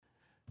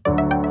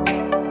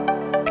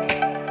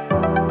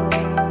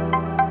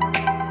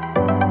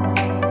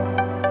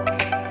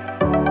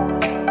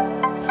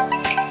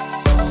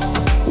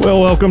Well,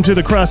 welcome to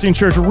the Crossing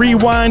Church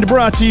Rewind,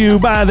 brought to you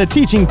by the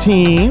teaching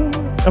team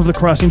of the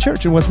Crossing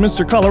Church in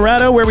Westminster,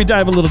 Colorado, where we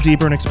dive a little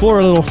deeper and explore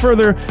a little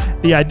further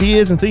the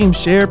ideas and themes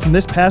shared from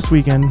this past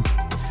weekend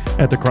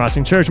at the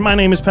Crossing Church. My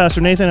name is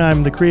Pastor Nathan.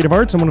 I'm the creative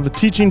arts. I'm one of the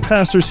teaching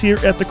pastors here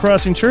at the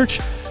Crossing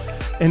Church.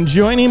 And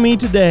joining me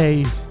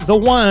today, the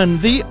one,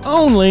 the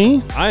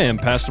only... I am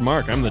Pastor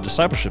Mark. I'm the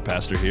discipleship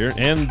pastor here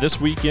and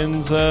this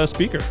weekend's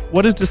speaker.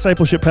 What does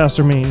discipleship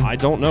pastor mean? I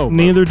don't know.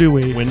 Neither do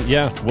we.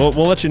 We'll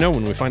let you know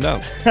when we find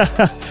out.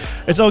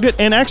 It's all good.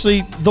 And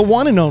actually, the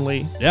one and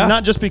only. Yeah.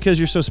 Not just because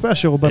you're so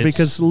special, but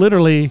because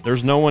literally...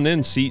 There's no one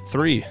in seat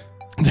 3.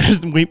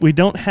 We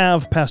don't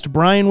have Pastor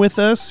Brian with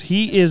us.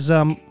 He is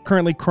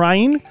currently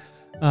crying.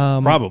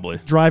 Probably.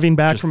 Driving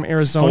back from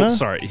Arizona.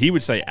 He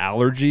would say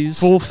allergies.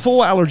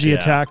 Full allergy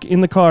attack in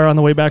the car on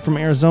the way back from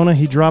Arizona.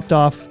 He dropped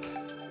off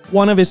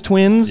one of his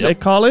twins at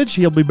college.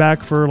 He'll be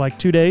back for like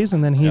 2 days,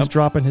 and then he's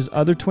dropping his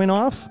other twin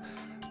off.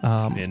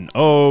 In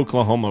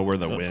Oklahoma, where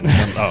the wind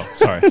comes. Oh,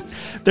 sorry.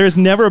 There's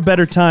never a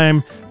better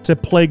time to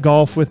play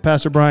golf with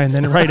Pastor Brian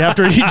than right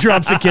after he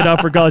drops the kid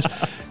off for college.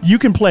 You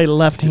can play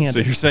left-handed. So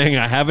you're saying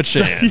I have a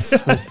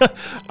chance.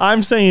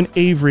 I'm saying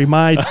Avery,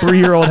 my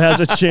 3-year-old, has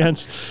a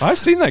chance. I've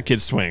seen that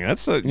kid swing.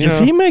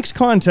 If he makes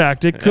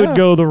contact, it could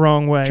go the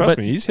wrong way. Trust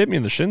me, he's hit me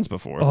in the shins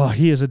before. Oh,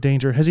 he is a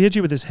danger. Has he hit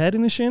you with his head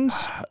in the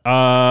shins?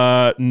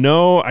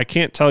 No, I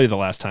can't tell you the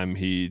last time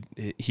he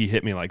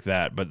hit me like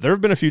that, but there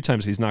have been a few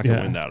times he's knocked the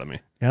wind out of me.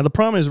 Yeah, the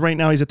problem is right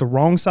now he's at the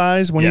wrong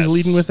size when he's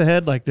leading with the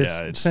head. Like,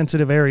 it's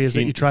sensitive areas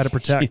that you try to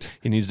protect.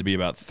 He needs to be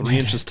about 3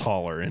 inches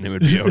taller, and it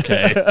would be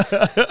okay.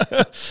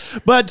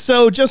 But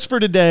so just for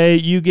today,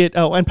 you get...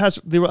 Oh, and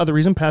the other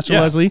reason, Pastor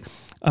Leslie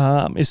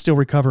is still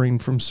recovering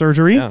from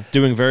surgery. Yeah,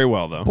 doing very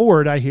well, though.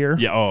 Bored, I hear.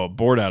 Yeah,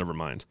 bored out of her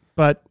mind.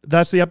 But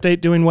that's the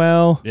update, doing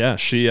well. Yeah,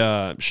 she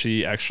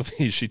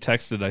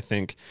texted, I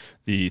think,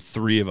 the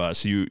 3 of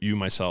us, you,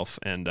 myself,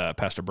 and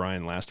Pastor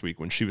Brian last week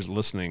when she was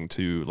listening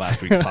to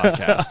last week's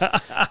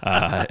podcast,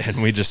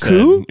 and we just said,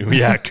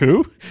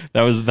 "Coo."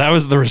 That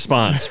was the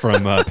response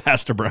from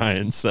Pastor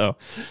Brian. So,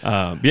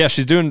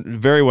 she's doing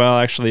very well.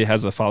 Actually,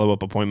 has a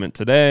follow-up appointment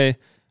today.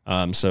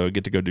 So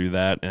get to go do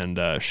that,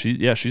 and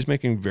she's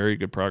making very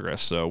good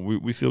progress. So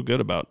we feel good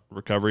about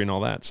recovery and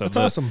all that. So that's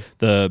awesome.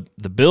 The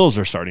bills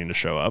are starting to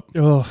show up,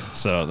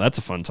 so that's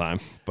a fun time.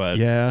 But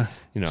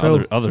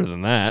other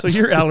than that, so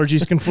your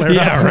allergies can flare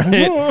up.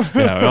 Right?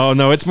 Oh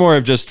no, it's more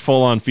of just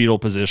full on fetal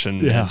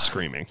position and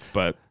screaming.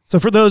 But so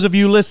for those of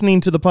you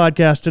listening to the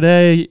podcast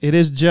today, it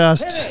is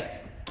just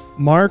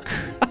Mark.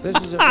 This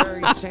is a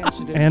very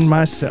sensitive and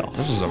myself.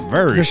 This is a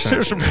very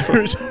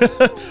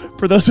sensitive.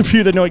 For those of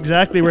you that know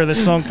exactly where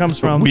this song comes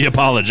from, we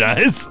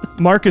apologize.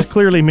 Mark is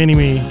clearly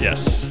mini-me.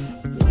 Yes.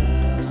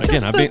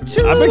 Again, I've been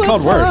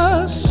called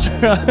worse.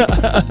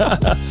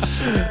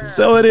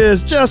 So it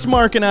is just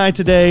Mark and I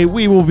today.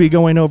 We will be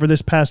going over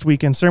this past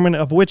weekend sermon,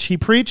 of which he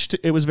preached.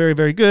 It was very,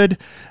 very good.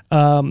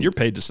 You're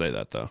paid to say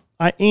that, though.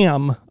 I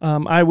am.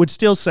 I would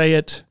still say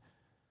it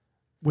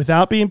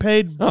without being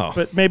paid,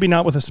 but maybe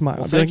not with a smile.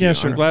 Well, thank you.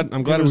 Sure.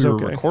 I'm glad we were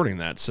recording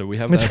that, so we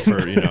have that for,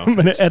 I'm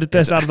going to edit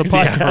this out of the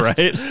podcast.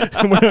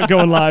 Yeah, right. We're not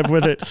going live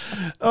with it.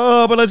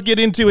 Oh, but let's get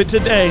into it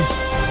today.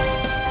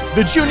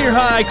 The junior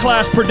high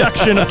class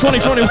production of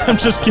 2021. I'm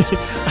just kidding.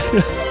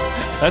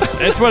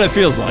 That's what it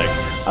feels like.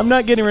 I'm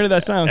not getting rid of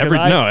that sound.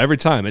 Every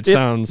time it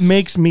sounds...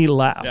 makes me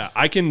laugh. Yeah,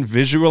 I can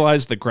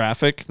visualize the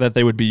graphic that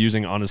they would be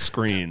using on a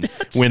screen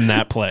when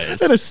that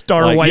plays. And a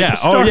star white. Yeah.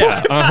 Star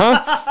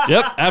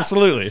Yep,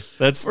 absolutely.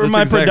 That's my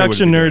exactly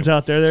production nerds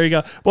out there. There you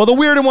go. Well, the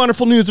weird and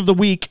wonderful news of the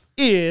week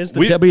is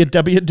the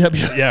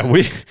WWW. Yeah,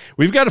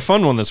 we've got a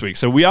fun one this week.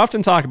 So we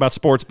often talk about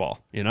sports ball,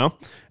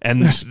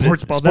 and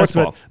sports ball. That's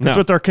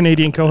what our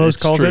Canadian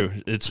co-host calls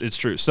it. It's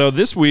true. So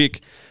this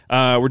week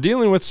we're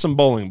dealing with some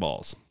bowling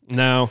balls.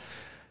 Now,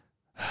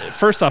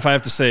 first off, I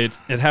have to say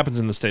it happens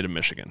in the state of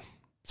Michigan.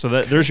 So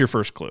there's your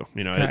first clue.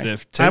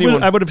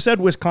 I would have said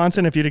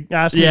Wisconsin if you'd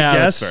asked me to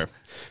guess. That's fair.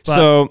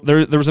 So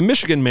there was a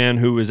Michigan man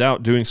who was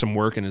out doing some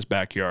work in his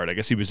backyard. I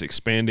guess he was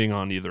expanding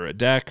on either a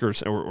deck or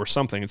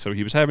something, and so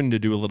he was having to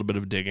do a little bit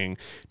of digging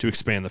to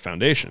expand the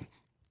foundation.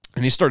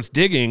 And he starts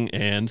digging,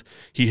 and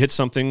he hits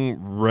something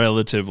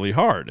relatively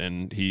hard,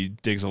 and he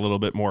digs a little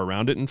bit more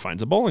around it and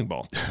finds a bowling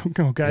ball.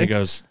 Okay. And he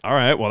goes, all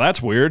right, well,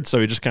 that's weird.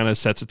 So he just kind of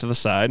sets it to the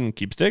side and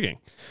keeps digging.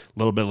 A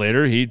little bit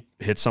later, he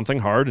hits something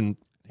hard, and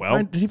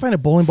did he find a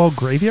bowling ball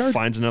graveyard?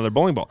 Finds another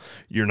bowling ball.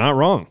 You're not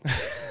wrong.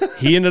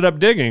 He ended up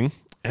digging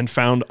and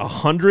found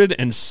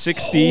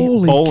 160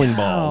 bowling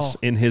balls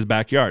in his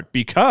backyard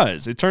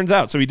because it turns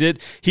out. So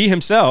he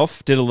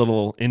himself did a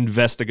little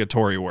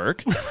investigatory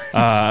work.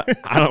 I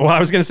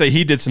was going to say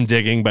he did some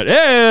digging, but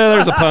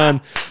there's a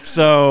pun.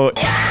 So,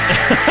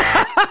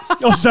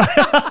 oh, sorry.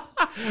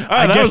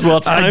 That was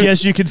well timed. I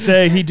guess you could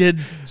say he did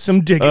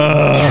some digging.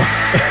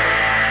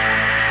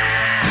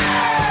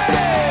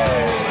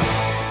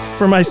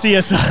 for my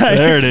CSI.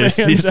 There it is,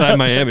 fans, CSI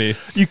Miami.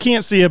 You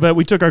can't see it, but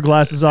we took our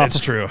glasses off. It's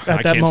true. At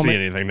I that can't see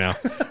moment. anything now.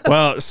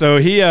 Well, so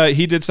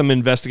he did some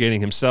investigating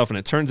himself, and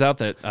it turns out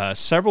that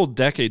several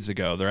decades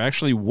ago, there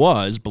actually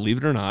was, believe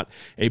it or not,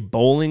 a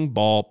bowling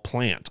ball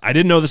plant. I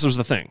didn't know this was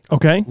the thing.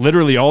 Okay.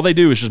 Literally, all they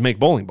do is just make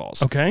bowling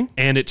balls. Okay.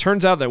 And it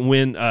turns out that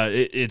when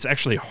it's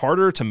actually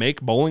harder to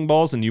make bowling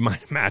balls than you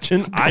might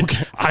imagine.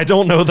 I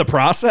don't know the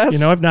process. You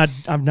know, I've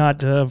not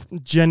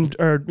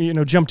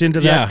jumped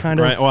into that kind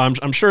of Well,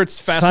 I'm sure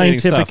it's fascinating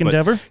scientific stuff,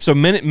 endeavor. So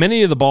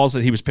many of the balls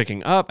that he was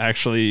picking up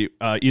actually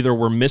either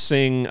were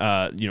missing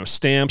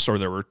stamps, or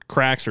there were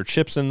cracks or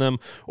chips in them,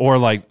 or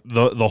like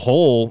the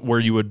hole where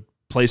you would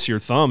place your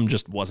thumb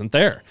just wasn't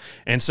there.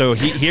 And so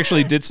he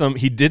actually did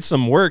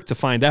some work to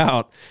find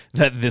out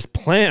that this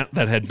plant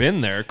that had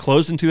been there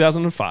closed in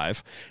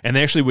 2005, and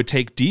they actually would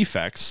take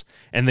defects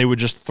and they would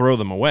just throw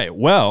them away.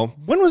 Well,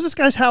 when was this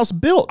guy's house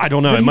built? I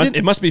don't know.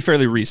 It must be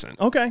fairly recent.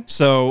 Okay.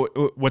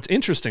 So what's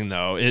interesting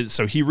though is,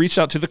 so he reached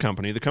out to the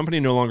company. The company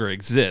no longer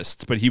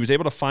exists, but he was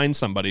able to find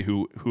somebody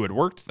who had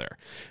worked there.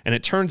 And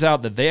it turns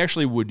out that they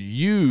actually would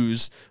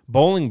use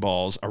bowling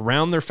balls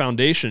around their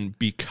foundation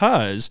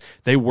because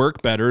they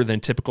work better than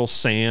typical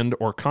sand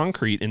or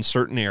concrete in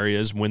certain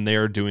areas when they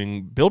are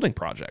doing building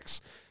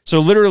projects. So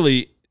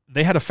literally,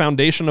 they had a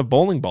foundation of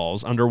bowling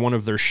balls under one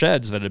of their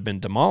sheds that had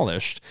been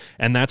demolished,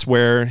 and that's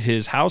where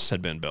his house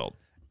had been built.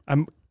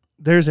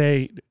 There's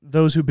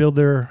those who build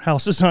their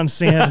houses on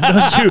sand,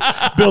 those who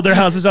build their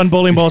houses on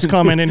bowling balls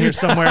comment in here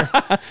somewhere.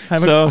 I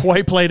haven't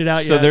quite played it out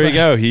yet. So there you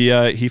go.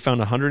 He found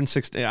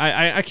 160.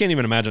 I can't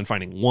even imagine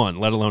finding one,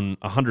 let alone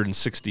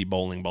 160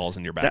 bowling balls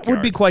in your backyard. That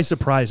would be quite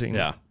surprising.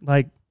 Yeah.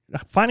 Like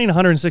finding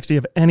 160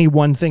 of any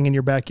one thing in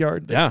your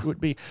backyard. That would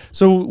be.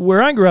 So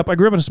where I grew up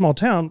in a small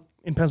town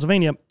in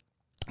Pennsylvania.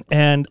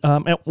 And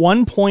at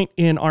one point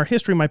in our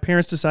history, my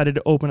parents decided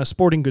to open a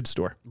sporting goods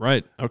store.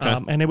 Right. Okay.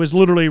 And it was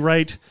literally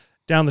right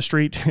down the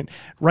street,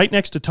 right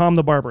next to Tom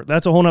the Barber.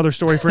 That's a whole other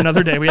story for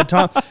another day. We had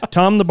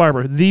Tom the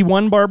Barber. The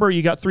one barber,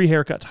 you got 3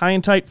 haircuts: high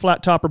and tight,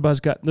 flat top, or buzz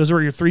cut. Those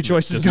were your 3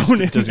 choices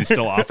going in. Does he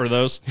still offer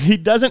those? He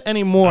doesn't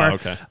anymore. Oh,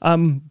 okay.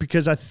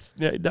 Because I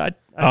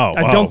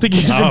don't think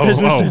he's in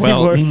business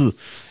anymore. Well.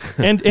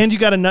 and you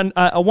got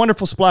a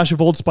wonderful splash of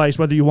Old Spice,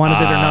 whether you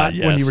wanted it or not,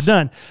 when you were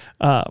done.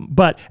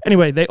 But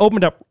anyway, they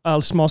opened up a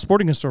small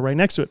sporting goods store right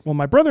next to it. Well,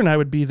 my brother and I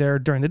would be there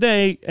during the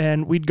day,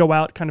 and we'd go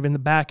out kind of in the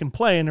back and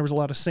play, and there was a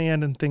lot of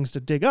sand and things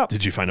to dig up.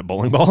 Did you find a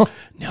bowling ball?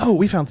 No,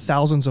 we found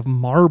thousands of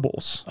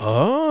marbles.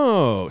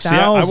 Oh,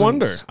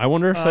 Thousands. see, I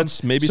wonder if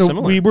that's maybe so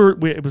similar.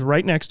 It was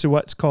right next to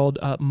what's called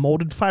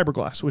molded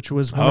fiberglass, which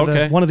was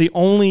one of the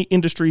only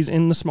industries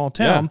in the small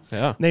town.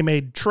 Yeah. They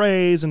made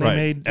trays, and they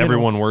made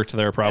everyone worked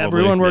there probably.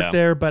 Everyone worked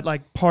there, but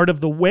like part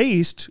of the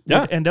waste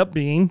would end up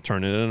being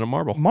turn it into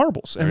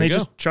marbles, and they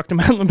just chucked them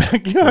out in the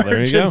backyard. Well,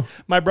 there you go.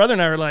 My brother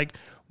and I were like,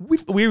 we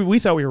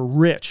thought we were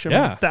rich. I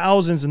mean,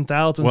 thousands and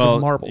thousands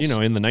of marbles. You know,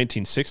 in the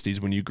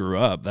 1960s when you grew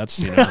up,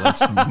 that's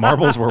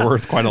marbles were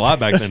worth quite a lot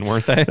back then,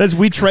 weren't they?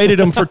 We traded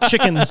them for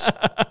chickens.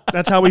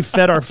 That's how we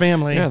fed our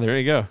family. Yeah, there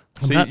you go.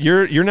 See,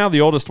 you're now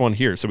the oldest one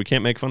here, so we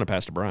can't make fun of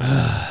Pastor Brian.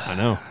 I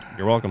know.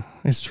 You're welcome.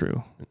 It's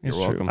true. It's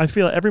You're true. welcome. I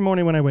feel it every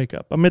morning when I wake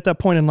up. I'm at that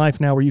point in life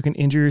now where you can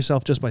injure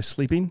yourself just by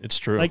sleeping. It's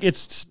true. Like,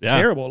 it's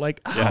terrible.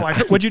 Like,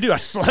 what'd you do? I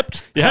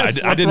slept. Yeah,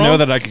 I didn't know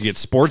that I could get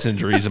sports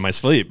injuries in my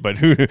sleep, but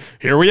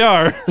here we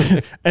are.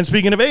 And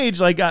speaking of age,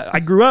 like I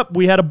grew up,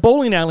 we had a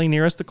bowling alley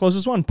near us, the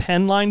closest one,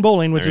 Penn Line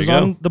Bowling, which is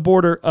on the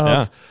border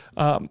of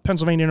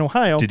Pennsylvania and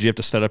Ohio. Did you have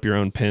to set up your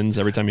own pins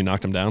every time you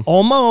knocked them down?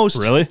 Almost.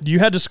 Really? You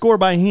had to score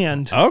by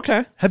hand.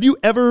 Okay. Have you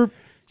ever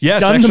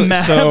Yes, done actually, the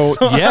math? So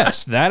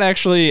yes, that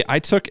actually, I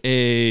took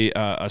a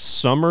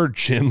summer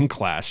gym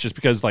class just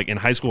because, like in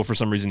high school, for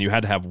some reason, you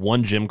had to have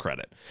 1 gym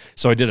credit.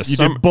 So I did You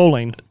did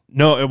bowling.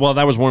 No, well,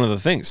 that was one of the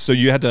things. So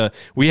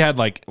we had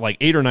like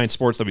 8 or 9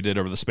 sports that we did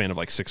over the span of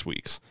like 6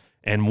 weeks.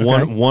 And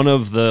one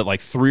of the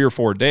like 3 or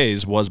 4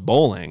 days was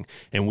bowling,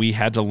 and we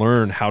had to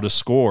learn how to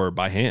score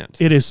by hand.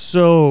 It is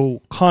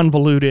so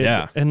convoluted.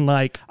 Yeah. And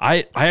like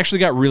I actually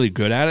got really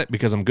good at it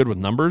because I'm good with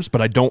numbers,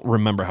 but I don't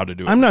remember how to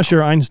do it. I'm not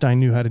sure Einstein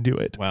knew how to do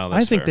it. Well,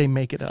 that's I think fair. they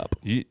make it up.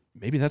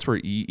 Maybe that's where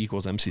E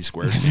equals MC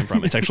squared came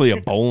from. It's actually a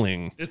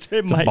bowling. It's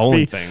a might bowling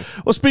be. thing.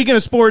 Well, speaking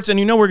of sports, and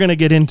we're going to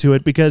get into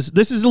it because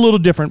this is a little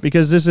different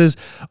because this is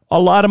a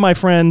lot of my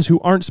friends who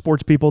aren't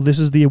sports people. This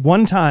is the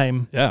one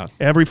time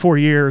every 4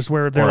 years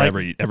where they're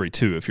every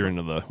 2 if you're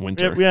into the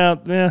winter.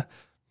 Yeah.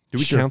 Do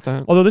we count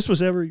that? Although this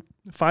was every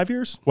 5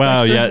 years.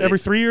 Well, every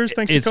 3 years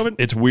thanks to COVID.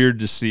 It's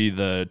weird to see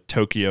the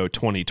Tokyo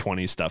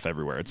 2020 stuff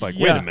everywhere. It's like,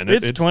 wait a minute.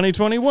 It's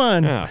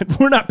 2021. Yeah.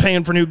 We're not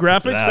paying for new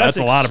graphics. That's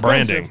a lot of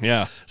expensive. branding.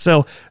 Yeah.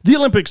 So the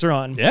Olympics are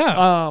on.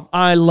 Yeah.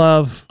 I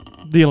love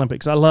the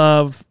Olympics. I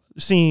love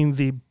seeing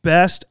the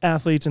best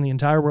athletes in the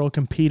entire world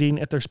competing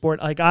at their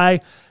sport. Like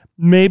I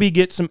maybe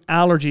get some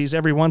allergies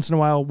every once in a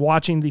while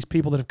watching these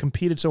people that have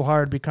competed so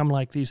hard become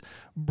like these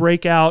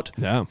breakout,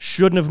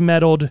 shouldn't have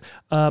medaled.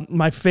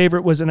 My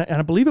favorite was, and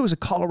I believe it was a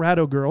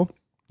Colorado girl.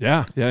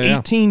 Yeah.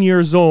 18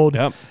 years old,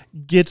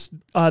 gets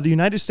the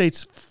United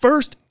States'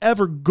 first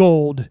ever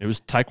gold. It was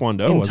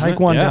Taekwondo, in wasn't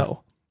Taekwondo. it?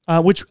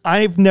 which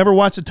I've never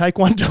watched a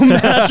Taekwondo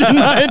match in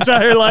my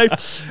entire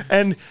life.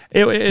 And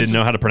it's didn't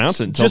know how to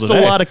pronounce it until just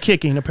today. a lot of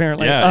kicking,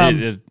 apparently. Yeah,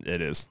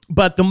 it is.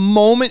 But the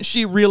moment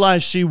she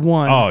realized she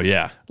won, Oh,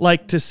 yeah.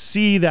 like to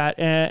see that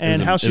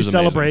and how she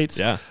celebrates,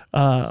 amazing.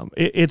 Yeah.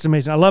 it's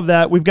amazing. I love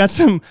that. We've got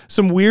some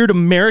weird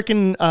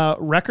American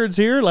records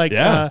here. Like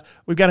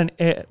we've got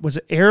was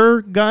it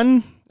air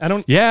gun? I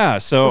don't. Yeah.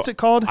 So what's it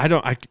called?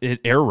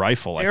 Air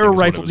rifle. Air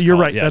rifle. You're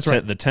right. Yeah, that's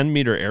right. The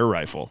 10-meter air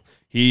rifle.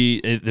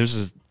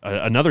 There's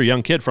another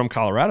young kid from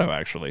Colorado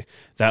actually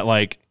that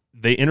like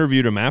they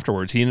interviewed him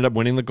afterwards. He ended up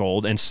winning the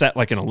gold and set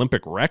like an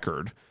Olympic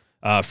record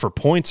for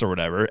points or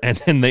whatever. And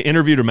then they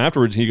interviewed him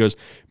afterwards and he goes,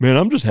 man,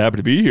 I'm just happy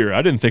to be here.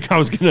 I didn't think I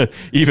was going to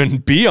even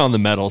be on the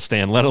medal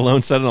stand, let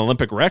alone set an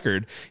Olympic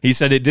record. He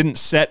said it didn't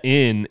set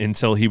in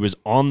until he was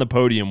on the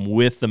podium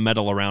with the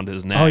medal around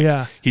his neck. Oh,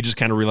 yeah. He just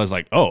kind of realized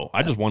like, oh,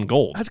 I just won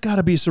gold. That's got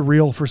to be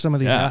surreal for some of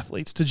these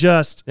athletes to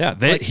just. Yeah,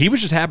 he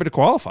was just happy to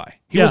qualify.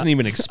 He wasn't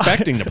even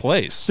expecting to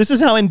place. This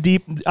is how in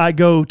deep I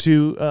go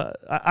to.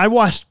 I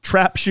watched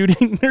trap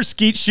shooting or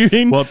skeet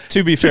shooting. Well,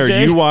 to be fair,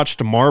 you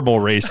watched marble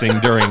racing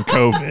during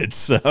COVID,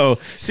 so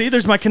see,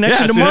 there's my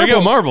connection to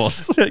marbles.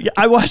 marbles. There you go,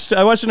 marbles.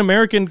 I watched an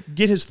American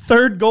get his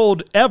third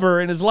gold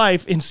ever in his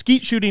life in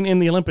skeet shooting in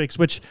the Olympics.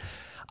 Which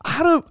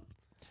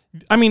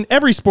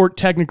every sport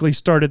technically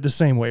started the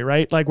same way,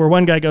 right? Like where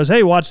one guy goes,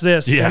 "Hey, watch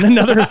this," and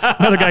another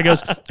guy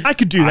goes, "I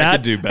could do that." I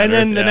could do better. And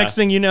then the next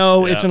thing you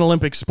know, it's an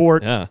Olympic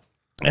sport. Yeah.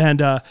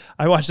 And I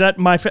watched that.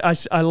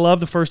 I love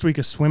the first week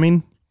of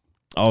swimming.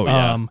 Oh,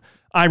 yeah.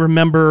 I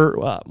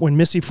remember when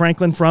Missy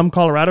Franklin from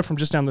Colorado, from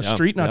just down the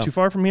street, not too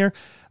far from here,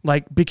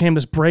 like became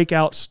this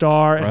breakout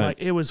star. And like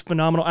it was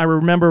phenomenal. I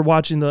remember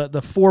watching the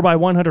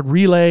 4x100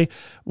 relay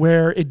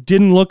where it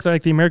didn't look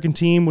like the American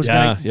team was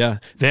going to. Yeah.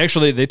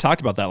 They talked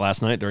about that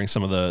last night during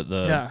some of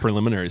the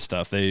preliminary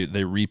stuff. They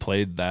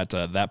replayed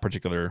that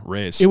particular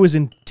race. It was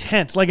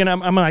intense. Like, and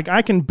I'm like,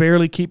 I can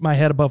barely keep my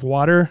head above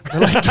water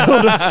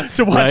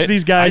to watch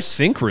these guys. I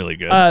sink really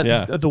good.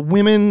 The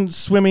women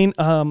swimming,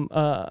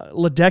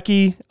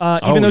 Ledecky,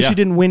 even though she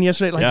didn't win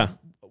yesterday, like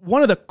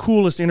one of the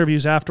coolest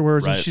interviews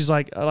afterwards, and she's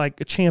like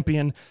a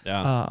champion.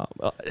 Yeah.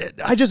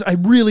 I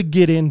really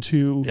get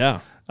into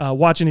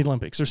watching the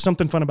Olympics. There's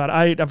something fun about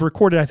it. I've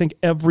recorded, I think,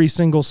 every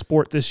single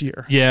sport this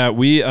year. Yeah,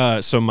 we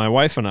so my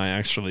wife and I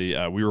actually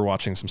we were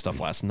watching some stuff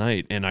last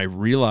night, and I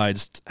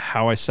realized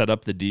how I set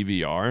up the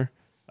DVR.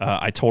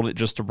 I told it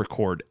just to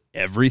record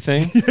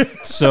everything.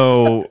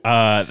 So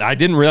I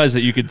didn't realize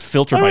that you could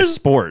filter by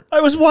sport. I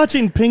was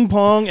watching ping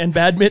pong and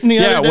badminton the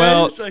other day.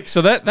 Well,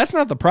 so that's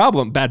not the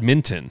problem.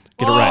 Badminton.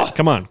 Get it right.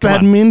 Come on.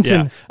 Badminton.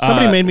 On. Yeah.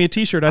 Somebody made me a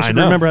t-shirt. I should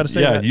remember how to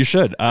say that. Yeah, you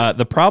should.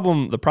 The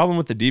problem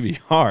with the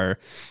DVR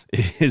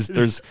is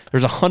there's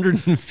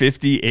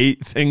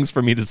 158 things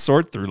for me to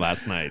sort through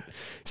last night.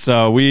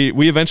 So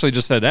we eventually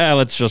just said,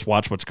 let's just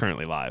watch what's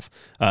currently live.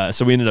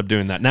 So we ended up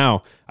doing that.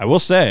 Now, I will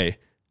say,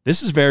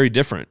 this is very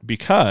different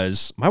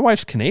because my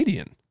wife's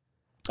Canadian.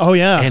 Oh,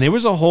 yeah. And it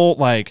was a whole,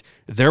 like,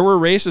 there were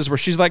races where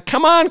she's like,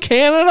 come on,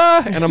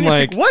 Canada. And I'm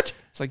like, what?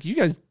 It's like, you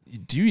guys,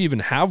 do you even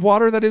have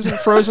water that isn't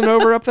frozen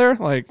over up there?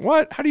 Like,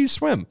 what? How do you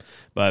swim?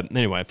 But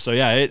anyway, so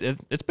yeah,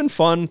 it's been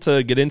fun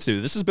to get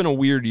into. This has been a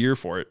weird year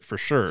for it, for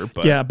sure.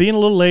 But yeah, being a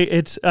little late,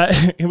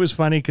 it was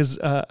funny because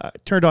I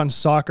turned on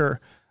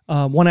soccer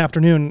one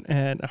afternoon,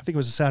 and I think it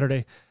was a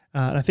Saturday.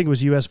 And I think it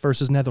was U.S.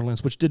 versus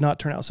Netherlands, which did not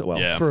turn out so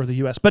well for the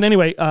U.S. But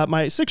anyway,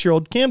 my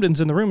 6-year-old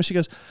Camden's in the room, and she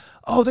goes,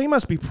 "Oh, they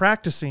must be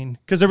practicing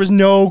because there's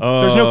no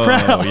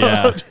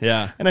crowd."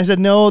 Yeah. And I said,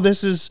 "No,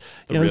 this is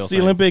this is the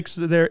thing. Olympics.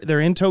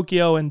 They're in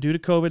Tokyo, and due to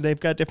COVID, they've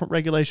got different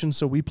regulations.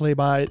 So we play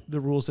by the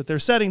rules that they're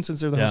setting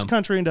since they're the host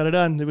country and da.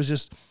 And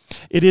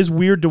it is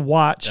weird to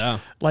watch. Yeah.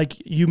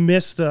 Like you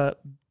miss the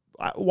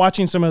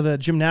watching some of the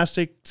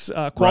gymnastics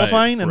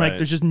qualifying, and like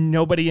there's just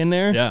nobody in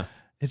there. Yeah.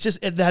 It's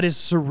just, that is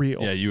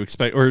surreal. Yeah, you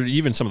expect, or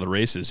even some of the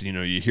races,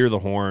 you hear the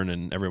horn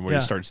and everybody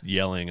starts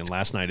yelling. And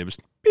last night it was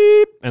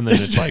beep, and then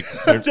it's like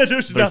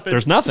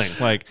there's nothing.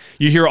 Like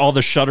you hear all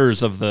the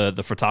shutters of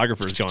the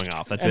photographers going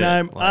off. That's it.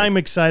 And I'm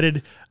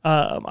excited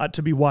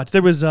to be watched.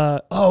 There was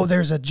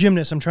there's a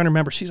gymnast. I'm trying to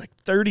remember. She's like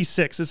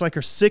 36. It's like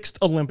her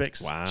 6th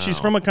Olympics. Wow. She's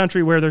from a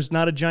country where there's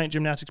not a giant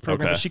gymnastics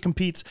program, but she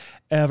competes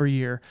every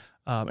year.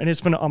 And it's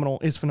phenomenal.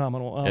 It's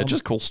phenomenal.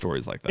 Just cool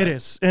stories like that. It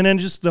is. And then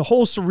just the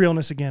whole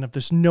surrealness again if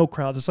there's no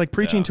crowds. It's like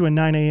preaching to a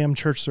 9 a.m.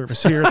 church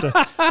service here.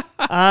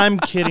 I'm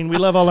kidding. We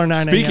love all our 9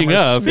 a.m.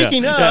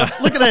 Speaking of,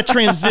 look at that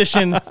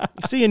transition.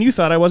 See, and you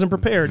thought I wasn't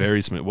prepared.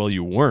 Very smooth. Well,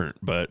 you weren't,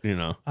 but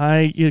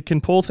you can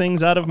pull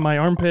things out of my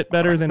armpit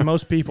better than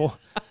most people.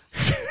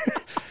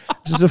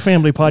 This is a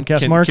family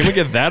podcast, Mark. Can we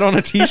get that on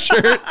a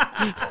t-shirt?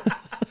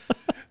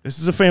 This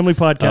is a family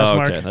podcast,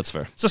 Mark. Okay, that's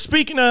fair. So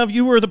speaking of,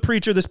 you were the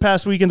preacher this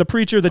past weekend, the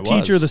preacher, the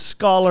teacher, the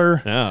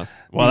scholar. Yeah.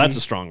 Well, that's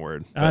a strong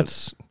word.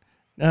 That's,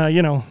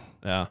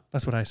 Yeah.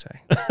 That's what I say.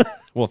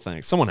 Well,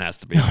 thanks. Someone has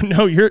to be.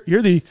 No, you're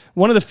the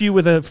one of the few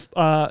with a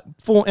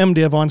full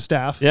MDiv on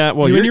staff. Yeah,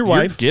 well, you and your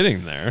wife. You're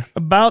getting there.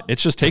 About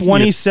it's just taking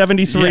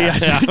 2073.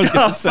 I was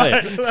going to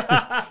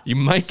say. You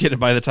might get it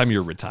by the time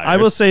you're retired. I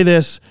will say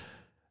this.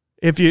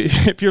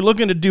 if you're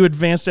looking to do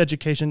advanced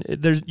education,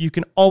 you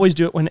can always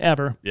do it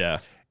whenever. Yeah.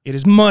 It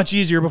is much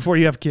easier before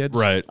you have kids.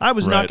 Right. I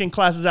was knocking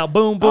classes out.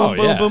 Boom, boom,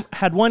 boom, boom.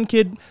 Had one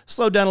kid,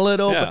 slowed down a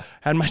little. Yeah. But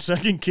had my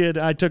second kid.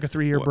 I took a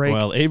 3-year break.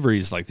 Well,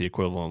 Avery's like the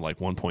equivalent of like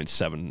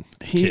 1.7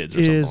 kids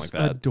or something like that.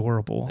 He is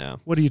adorable. Yeah.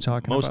 What are you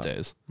talking Most about?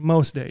 days.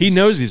 Most days. He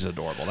knows he's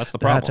adorable. That's the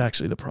problem. That's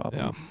actually the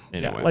problem. Yeah.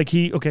 Anyway. Yeah, like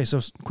okay, so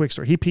quick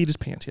story. He peed his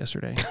pants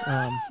yesterday.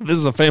 This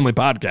is a family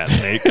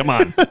podcast, Nate. Come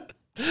on.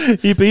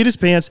 He peed his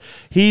pants.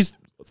 He's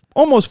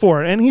almost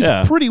 4, and he's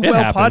pretty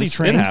well potty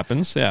trained. It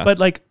happens, yeah. But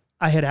like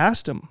I had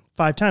asked him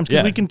 5 times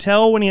because we can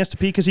tell when he has to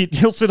pee because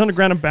he'll sit on the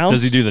ground and bounce.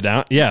 Does he do the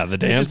down? Yeah, the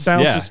dance. He just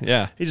bounces.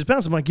 Yeah. He just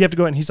bounces. I'm like, you have to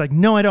go. And he's like,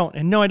 no, I don't.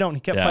 And no, I don't. And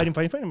he kept fighting.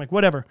 I'm like,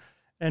 whatever.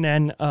 And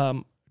then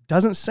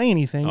doesn't say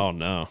anything. Oh,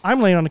 no. I'm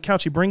laying on the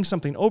couch. He brings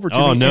something over to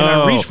me. Oh, no.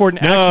 And I reach for it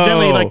and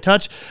accidentally like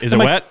touch. Is it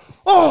wet?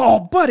 Oh,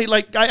 buddy.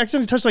 Like I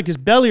accidentally touched like his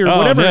belly or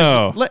whatever.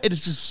 No.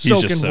 It's just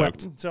soaking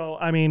wet. So,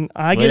 I mean,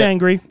 I get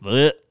angry.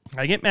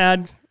 I get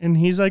mad. And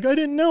he's like, I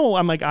didn't know.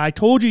 I'm like, I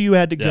told you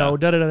had to go.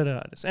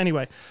 Da-da-da-da-da.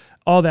 Anyway,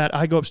 all that.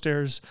 I go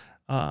upstairs.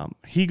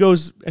 He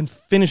goes and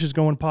finishes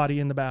going potty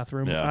in the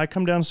bathroom. Yeah. I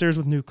come downstairs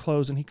with new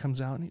clothes, and he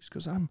comes out and he just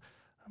goes, I'm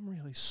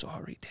really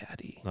sorry,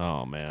 Daddy.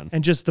 Oh, man.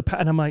 And just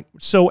and I'm like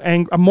so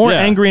angry. I'm more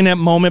angry in that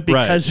moment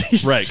because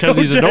he's because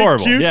he's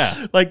adorable. Cute.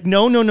 Yeah. Like,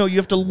 no, you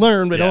have to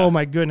learn. But oh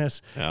my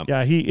goodness.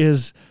 Yeah. He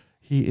is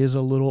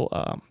a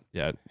little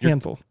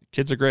handful.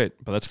 Kids are great,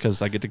 but that's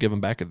because I get to give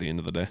them back at the end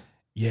of the day.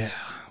 Yeah.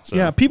 So.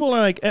 Yeah. People are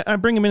like, I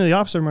bring them into the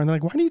office room and they're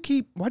like, why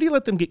do you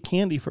let them get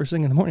candy first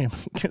thing in the morning?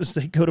 Because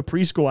they go to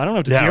preschool. I don't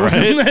have to deal with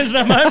them. That's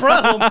not my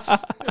problem.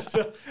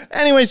 So,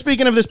 anyway,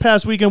 speaking of this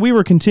past weekend, we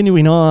were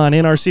continuing on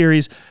in our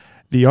series,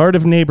 The Art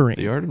of Neighboring.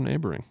 The Art of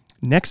Neighboring.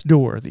 Next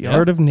Door, The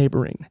Art of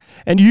Neighboring.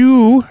 And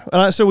you,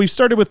 so we've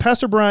started with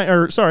Pastor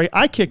Brian,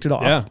 I kicked it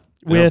off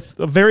with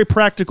a very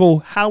practical,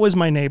 how is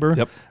my neighbor?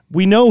 Yep.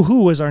 We know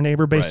who is our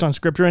neighbor based on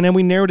Scripture, and then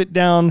we narrowed it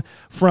down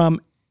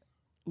from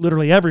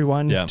literally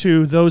everyone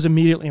to those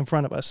immediately in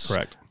front of us.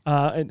 Correct.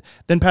 And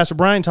then Pastor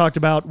Brian talked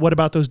about what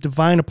about those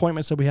divine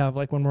appointments that we have,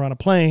 like when we're on a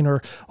plane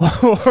or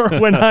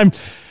when I'm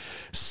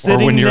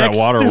sitting or when you're next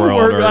at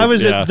Waterworld. I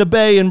was at the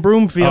Bay in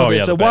Broomfield.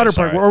 It's a water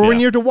park. Sorry. Or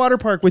when you're at a water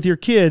park with your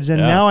kids. And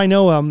now I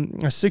know a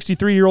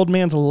 63-year-old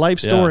man's life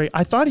story.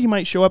 I thought he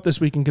might show up this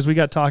weekend because we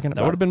got talking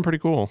about it. That would have been pretty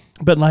cool.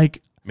 But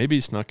like... Maybe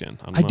he snuck in.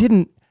 I don't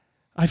know.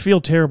 I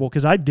feel terrible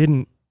because I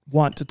didn't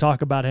want to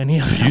talk about any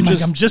of it.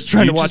 I'm just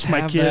trying to watch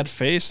my kids. That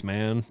face,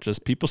 man.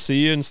 Just people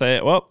see you and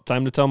say, well,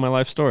 time to tell my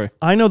life story.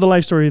 I know the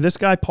life story of this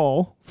guy,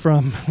 Paul,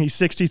 he's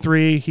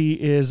 63. He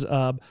is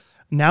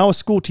now a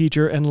school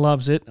teacher and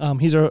loves it.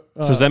 So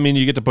does that mean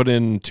you get to put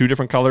in 2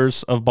 different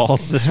colors of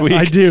balls this week?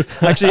 I do.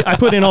 Actually, I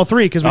put in all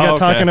 3 because we got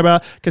talking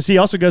about, because he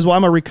also goes, well,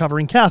 I'm a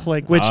recovering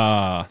Catholic, which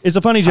is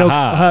a funny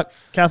joke.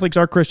 Catholics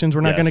are Christians.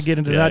 We're not going to get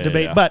into that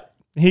debate, but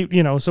he,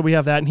 so we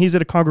have that, and he's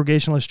at a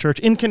Congregationalist church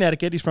in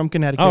Connecticut. He's from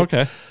Connecticut. Oh,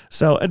 okay.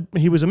 So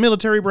he was a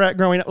military brat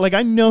growing up. Like,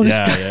 I know this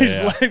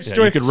guy's life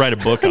story. You could write a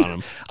book on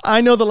him.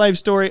 I know the life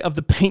story of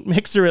the paint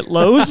mixer at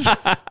Lowe's.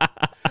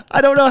 I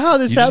don't know how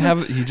this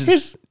happened.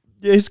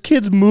 His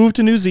kids moved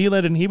to New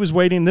Zealand, and he was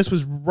waiting. This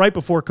was right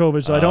before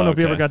COVID, so I don't know if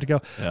he ever got to go.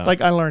 Yeah.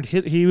 Like, I learned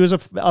he was a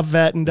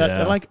vet, and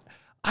like,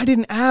 I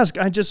didn't ask.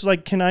 I just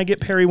like, can I get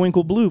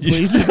periwinkle blue,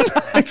 please?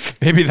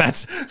 Maybe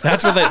that's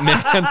what that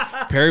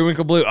man,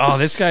 periwinkle blue. Oh,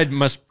 this guy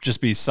must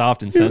just be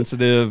soft and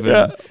sensitive,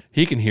 and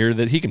he can hear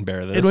that. He can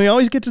bear this. And we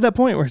always get to that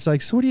point where it's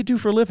like, so what do you do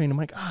for a living? I'm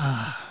like,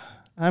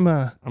 I'm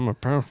a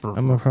pastor. I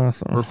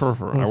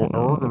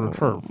work in a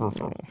church.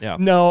 Yeah.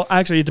 No,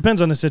 actually, it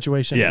depends on the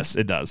situation. Yes,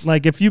 it does.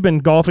 Like if you've been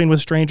golfing with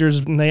strangers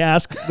and they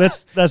ask,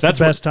 that's the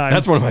best time.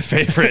 That's one of my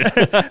favorite.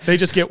 They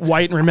just get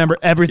white and remember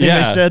everything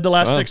they said the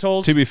last 6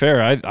 holes. To be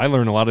fair, I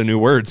learn a lot of new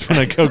words when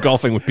I go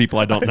golfing with people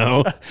I don't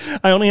know.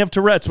 I only have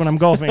Tourette's when I'm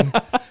golfing.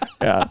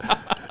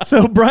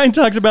 So Brian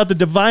talks about the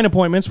divine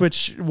appointments,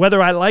 which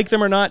whether I like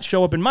them or not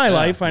show up in my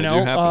life. I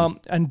know.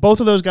 And both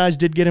of those guys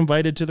did get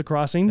invited to the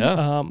crossing.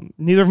 Yeah.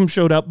 Neither of them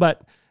showed up,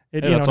 but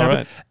that's all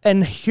right.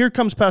 And here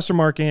comes Pastor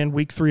Mark in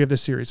week 3 of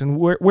this series. And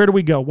where do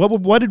we go?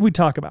 What did we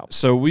talk about?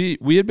 So we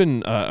had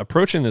been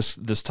approaching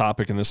this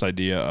topic and this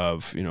idea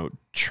of,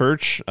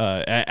 church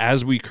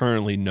as we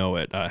currently know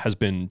it has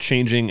been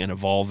changing and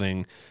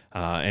evolving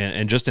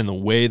and just in the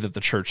way that the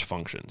church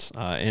functions.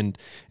 And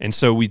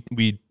so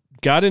we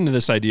got into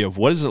this idea of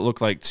what does it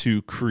look like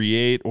to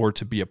create or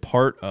to be a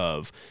part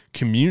of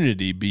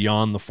community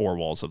beyond the 4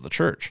 walls of the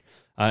church.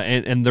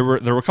 And there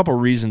were a couple of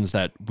reasons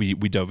that we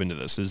dove into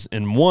this.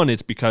 And one,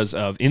 it's because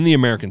of in the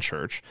American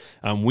church,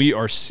 we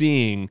are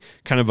seeing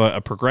kind of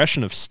a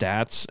progression of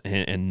stats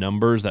and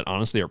numbers that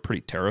honestly are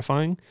pretty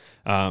terrifying.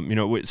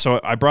 So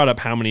I brought up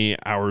how many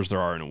hours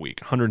there are in a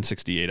week,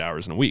 168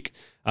 hours in a week.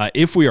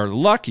 If we are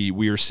lucky,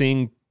 we are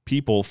seeing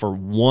people for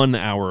 1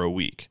 hour a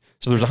week.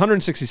 So there's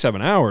 167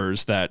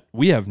 hours that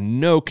we have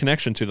no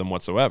connection to them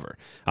whatsoever.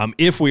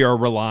 If we are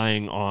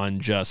relying on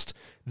just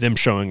them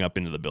showing up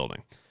into the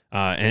building.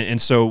 And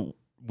so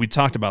we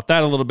talked about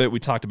that a little bit. We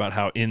talked about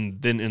how in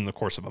the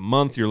course of a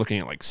month, you're looking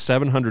at like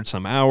 700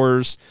 some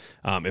hours,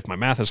 if my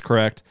math is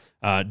correct,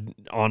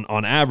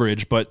 on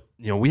average. But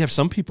we have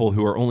some people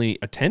who are only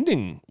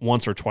attending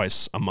once or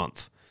twice a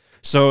month.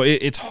 So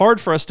it's hard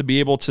for us to be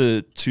able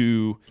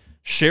to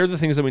share the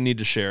things that we need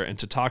to share and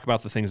to talk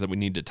about the things that we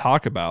need to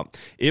talk about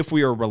if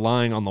we are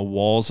relying on the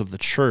walls of the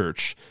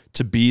church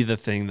to be the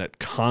thing that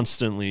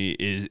constantly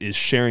is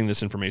sharing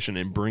this information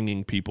and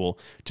bringing people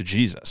to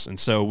Jesus. And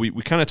so we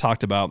kind of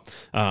talked about,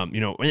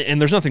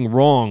 and there's nothing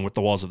wrong with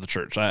the walls of the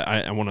church.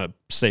 I want to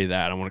say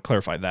that. I want to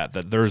clarify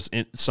that there's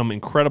some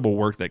incredible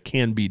work that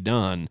can be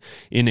done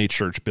in a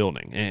church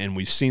building. And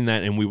we've seen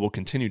that, and we will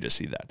continue to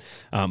see that.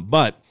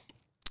 But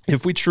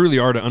if we truly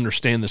are to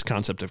understand this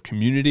concept of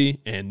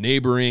community and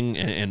neighboring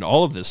and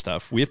all of this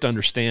stuff, we have to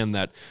understand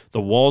that the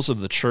walls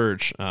of the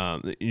church,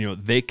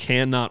 they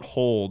cannot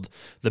hold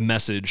the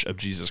message of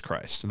Jesus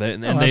Christ. They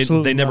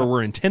never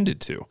were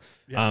intended to.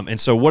 Yeah. And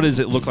so what does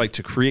it look like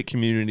to create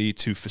community,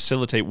 to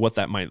facilitate what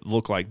that might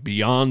look like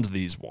beyond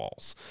these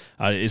walls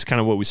is kind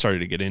of what we started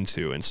to get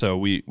into. And so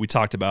we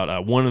talked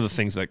about one of the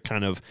things that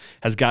kind of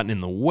has gotten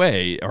in the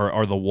way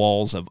are the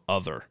walls of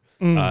other.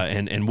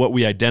 And what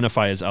we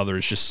identify as other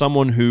is just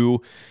someone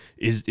who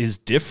is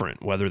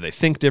different, whether they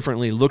think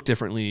differently, look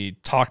differently,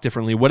 talk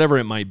differently, whatever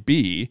it might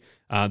be.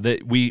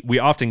 That we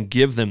often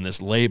give them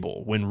this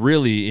label when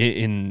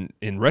really,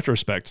 in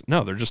retrospect,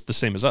 no, they're just the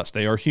same as us.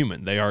 They are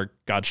human. They are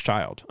God's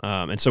child.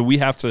 And so we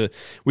have to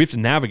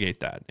navigate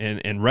that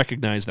and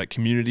recognize that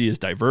community is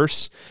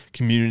diverse.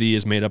 Community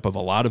is made up of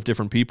a lot of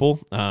different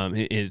people.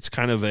 It's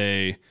kind of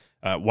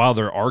while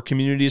there are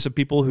communities of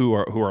people who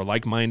are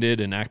like-minded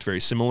and act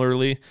very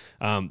similarly,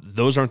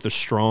 those aren't the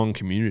strong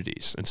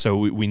communities. And so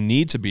we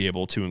need to be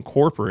able to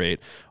incorporate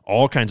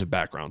all kinds of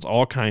backgrounds,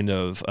 all kind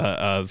of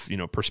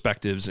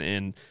perspectives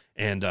and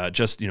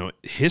just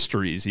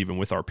histories even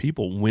with our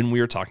people when we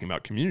are talking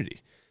about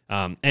community.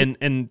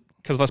 And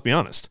because let's be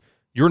honest,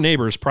 your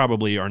neighbors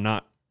probably are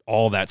not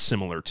all that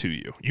similar to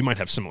you. You might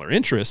have similar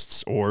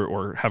interests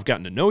or have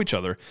gotten to know each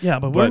other. Yeah,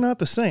 but we're not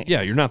the same.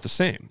 Yeah, you're not the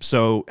same.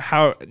 So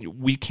how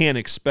we can't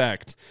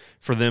expect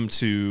for them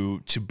to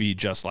be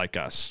just like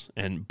us,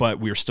 but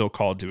we are still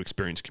called to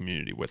experience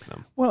community with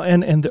them. Well,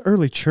 and the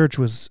early church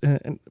was,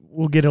 and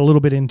we'll get a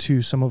little bit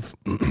into some of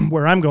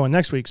where I'm going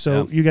next week.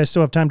 So you guys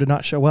still have time to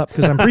not show up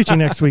because I'm preaching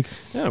next week.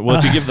 Yeah, well,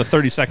 if you give the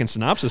 30-second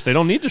synopsis, they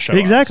don't need to show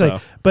exactly.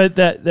 up. So. But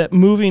that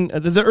moving,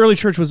 the early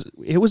church was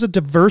a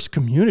diverse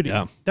community.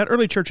 Yeah. That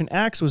early church in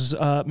Acts was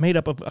made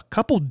up of a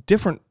couple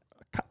different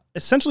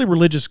essentially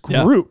religious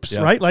groups,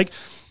 right? Like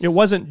it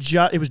wasn't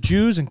just, it was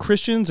Jews and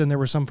Christians, and there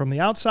were some from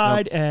the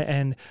outside,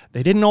 and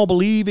they didn't all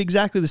believe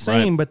exactly the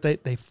same, but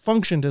they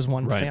functioned as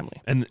one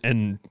family.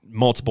 And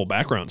multiple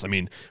backgrounds. I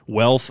mean,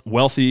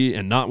 wealthy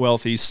and not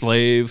wealthy,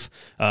 slave,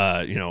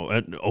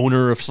 an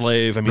owner of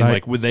slave. I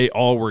mean, they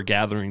all were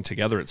gathering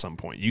together at some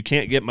point. You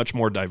can't get much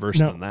more diverse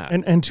than that.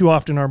 And too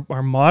often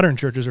our modern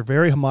churches are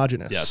very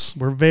homogenous. Yes.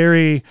 We're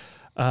very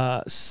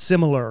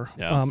similar,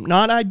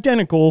 not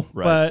identical,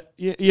 but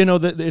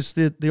it's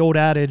the old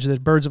adage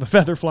that birds of a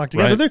feather flock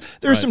together.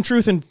 There's some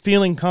truth in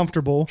feeling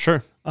comfortable,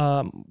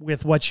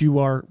 with what you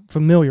are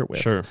familiar with.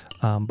 Sure,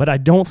 but I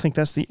don't think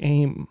that's the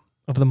aim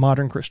of the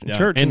modern Christian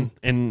church,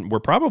 and we're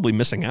probably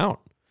missing out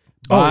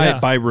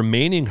by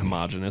remaining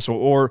homogenous,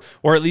 or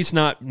at least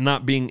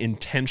not being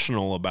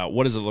intentional about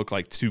what does it look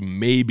like to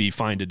maybe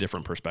find a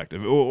different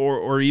perspective,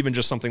 or even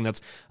just something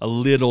that's a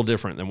little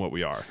different than what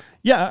we are.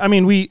 Yeah, I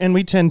mean,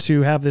 we tend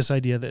to have this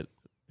idea that,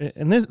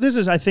 and this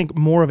is, I think,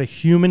 more of a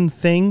human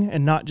thing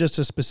and not just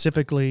a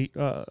specifically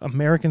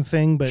American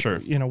thing, but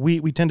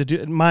we tend to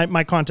do,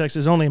 my context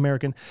is only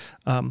American,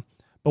 but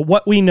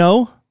what we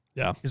know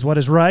is what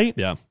is right.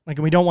 Yeah. Like,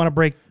 and we don't want to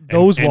break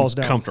those walls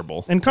down.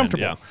 Comfortable.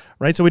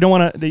 Right? So we don't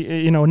want to,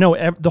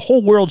 the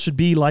whole world should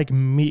be like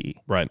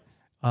me. Right.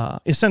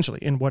 Essentially,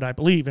 in what I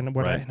believe and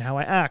and how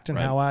I act and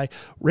how I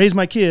raise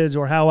my kids,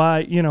 or how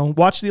I,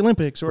 watch the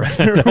Olympics or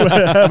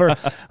whatever,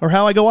 or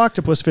how I go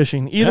octopus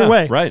fishing. Either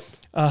way. Right.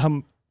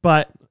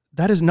 But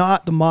that is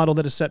not the model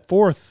that is set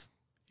forth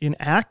in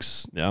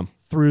Acts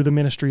through the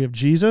ministry of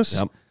Jesus.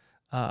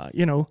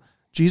 Yep.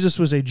 Jesus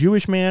was a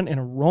Jewish man in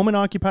a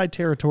Roman-occupied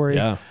territory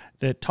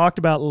that talked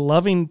about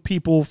loving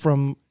people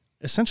from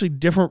essentially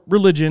different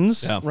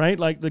religions, right?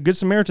 Like the Good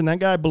Samaritan, that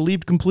guy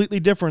believed completely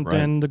different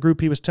than the group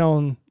he was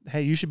telling,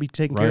 hey, you should be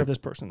taking care of this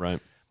person. Right.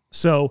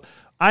 So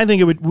I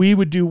think we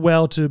would do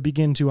well to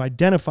begin to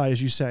identify,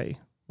 as you say,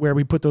 where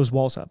we put those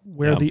walls up,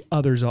 where the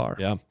others are.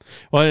 Yeah.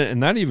 Well,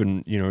 and that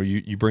even,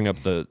 you bring up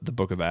the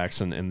book of Acts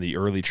and the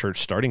early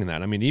church starting in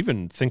that. I mean,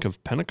 even think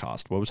of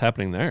Pentecost. What was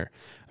happening there?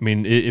 I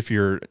mean, if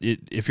you're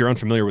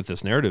unfamiliar with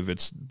this narrative,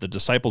 it's the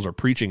disciples are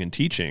preaching and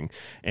teaching,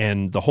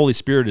 and the Holy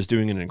Spirit is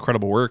doing an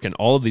incredible work, and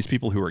all of these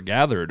people who are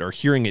gathered are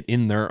hearing it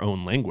in their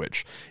own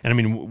language. And I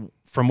mean,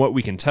 from what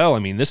we can tell, I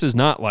mean, this is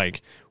not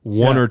like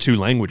one or two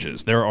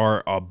languages. There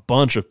are a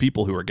bunch of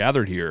people who are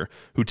gathered here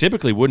who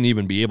typically wouldn't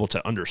even be able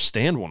to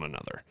understand one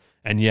another.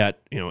 And yet,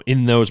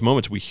 in those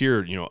moments, we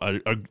hear,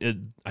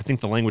 I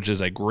think the language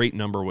is a great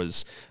number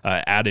was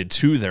added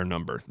to their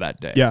number that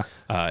day. Yeah.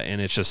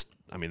 And it's just,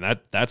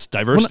 that's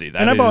diversity.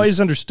 And I've always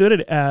understood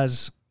it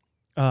as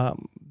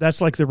that's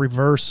like the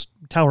reverse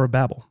Tower of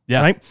Babel.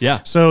 Yeah. Right?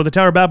 Yeah. So the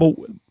Tower of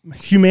Babel,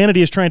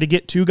 humanity is trying to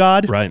get to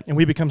God. Right. And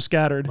we become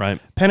scattered.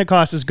 Right.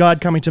 Pentecost is God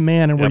coming to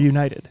man and we're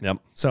united. Yep.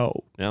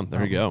 So. Yeah,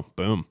 there you go.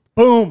 Boom.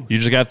 Boom. You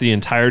just got the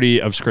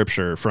entirety of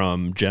Scripture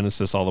from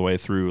Genesis all the way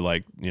through,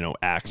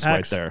 Acts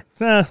right there.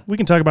 We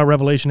can talk about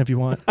Revelation if you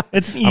want.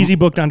 It's an easy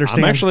book to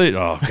understand. I'm actually,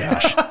 oh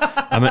gosh,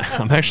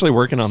 I'm actually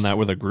working on that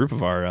with a group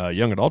of our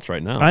young adults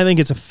right now. I think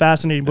it's a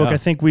fascinating book. Yeah. I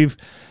think we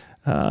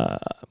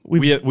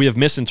have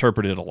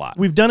misinterpreted a lot.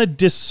 We've done a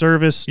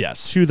disservice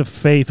to the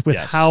faith with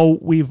how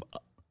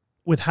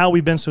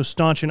we've been so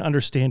staunch in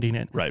understanding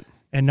it. Right.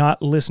 And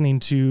not listening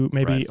to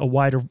maybe a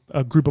wider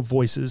group of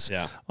voices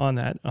on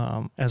that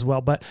as well.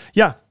 But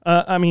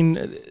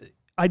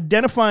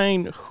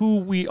identifying who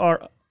we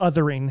are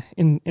othering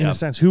in a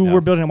sense, who we're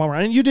building them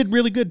around. And you did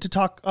really good to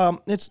talk.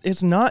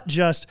 It's not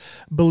just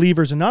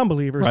believers and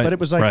non-believers, but it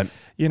was like,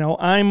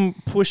 I'm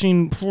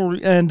pushing for,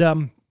 and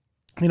when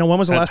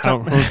was the last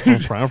time?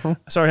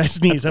 Sorry, I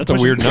sneezed. That's a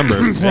weird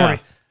number. Sorry.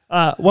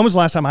 When was the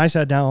last time I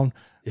sat down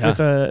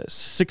with a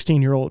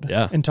 16-year-old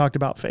and talked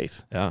about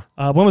faith? Yeah.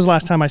 When was the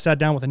last time I sat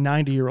down with a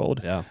 90-year-old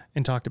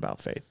and talked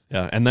about faith?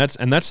 Yeah, and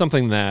that's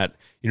something that,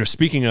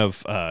 speaking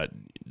of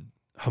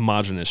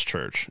homogenous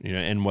church,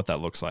 and what that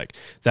looks like,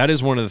 that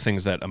is one of the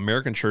things that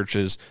American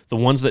churches, the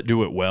ones that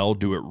do it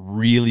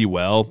really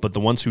well, but the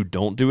ones who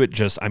don't do it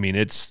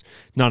it's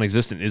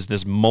non-existent, is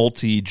this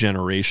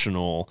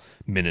multi-generational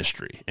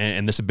ministry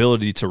and this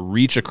ability to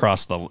reach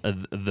across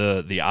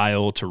the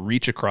aisle, to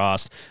reach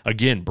across,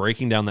 again,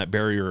 breaking down that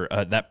barrier,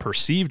 that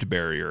perceived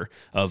barrier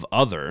of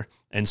other,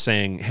 and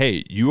saying,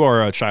 hey, you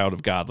are a child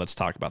of God, let's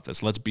talk about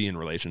this, let's be in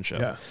relationship.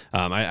 Yeah.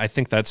 I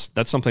think that's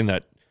something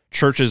that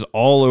churches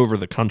all over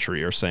the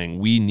country are saying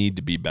we need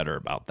to be better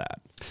about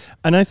that.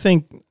 And I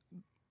think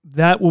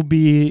that will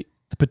be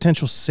the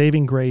potential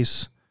saving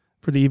grace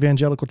for the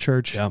evangelical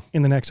church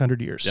in the next 100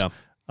 years. Yeah.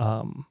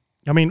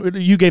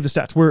 You gave the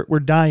stats. We're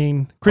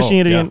dying.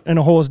 Christianity in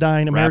a whole is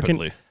dying.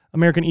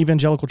 American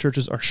evangelical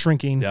churches are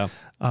shrinking. Yeah.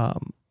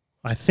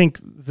 I think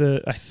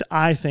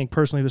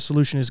personally the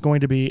solution is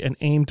going to be an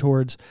aim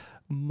towards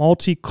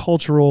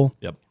multicultural,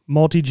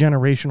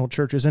 multi-generational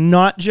churches, and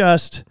not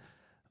just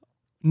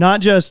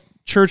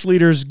church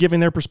leaders giving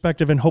their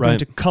perspective and hoping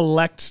to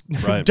collect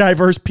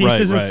diverse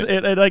pieces.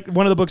 Like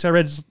one of the books I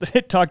read,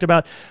 it talked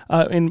about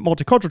in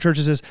multicultural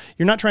churches is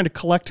you're not trying to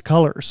collect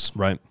colors,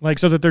 right? Like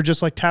so that they're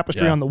just like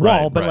tapestry on the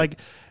wall, but like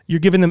you're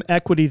giving them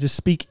equity to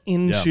speak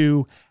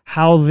into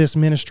how this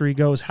ministry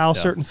goes, how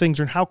certain things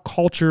are, and how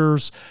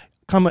cultures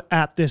come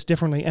at this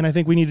differently. And I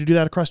think we need to do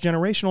that across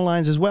generational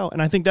lines as well.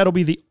 And I think that'll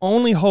be the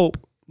only hope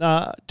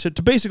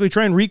to basically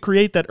try and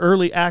recreate that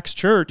early Acts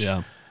church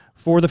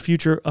for the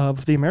future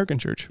of the American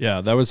church.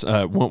 Yeah, that was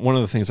one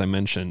of the things I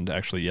mentioned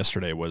actually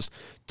yesterday was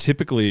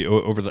typically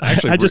over the...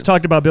 I just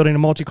talked about building a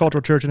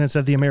multicultural church and it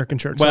said the American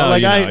church. Well,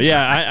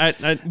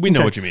 so we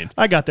know what you mean.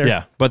 I got there.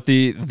 Yeah, but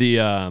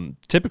the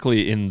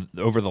typically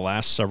over the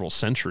last several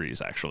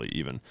centuries actually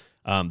even,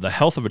 the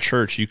health of a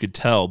church you could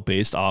tell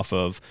based off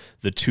of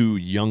the two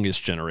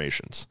youngest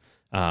generations.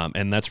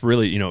 And that's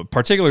really,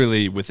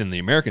 particularly within the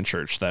American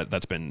church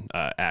that's been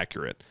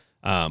accurate.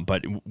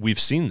 But we've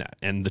seen that,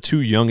 and the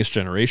two youngest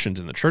generations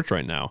in the church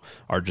right now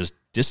are just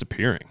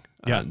disappearing.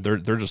 Yeah,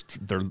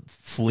 they're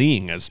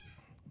fleeing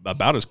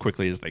about as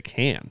quickly as they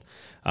can.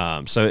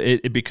 So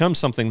it becomes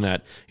something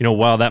that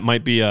while that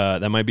might be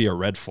a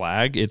red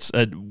flag. It's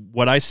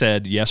what I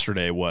said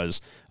yesterday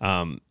was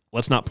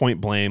let's not point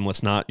blame.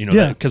 Let's not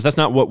because that's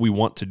not what we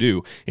want to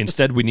do.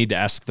 Instead, we need to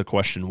ask the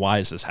question, why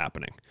is this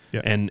happening?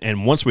 Yeah.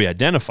 And once we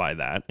identify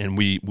that and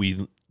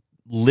we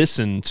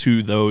listen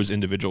to those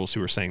individuals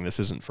who are saying this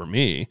isn't for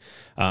me,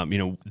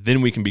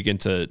 then we can begin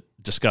to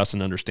discuss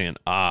and understand,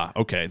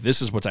 okay,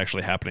 this is what's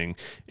actually happening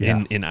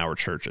in our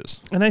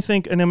churches. And I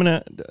think, and I'm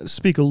going to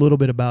speak a little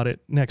bit about it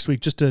next week,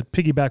 just to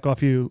piggyback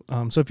off you.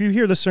 So if you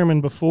hear the sermon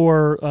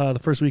before the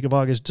first week of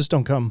August, just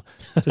don't come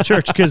to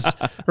church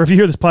or if you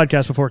hear this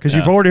podcast before, because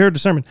you've already heard the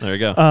sermon. There you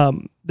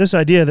go. This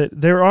idea that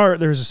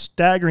there's a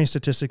staggering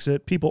statistics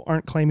that people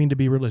aren't claiming to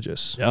be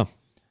religious. Yeah.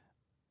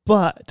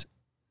 But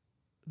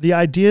the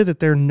idea that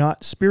they're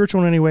not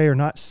spiritual in any way or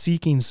not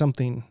seeking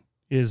something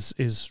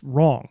is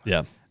wrong.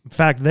 Yeah. In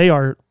fact, they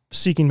are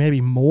seeking maybe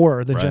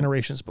more than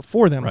generations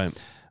before them. Right.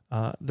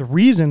 The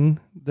reason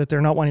that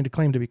they're not wanting to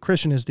claim to be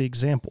Christian is the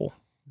example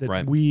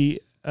that we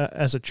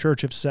as a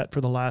church have set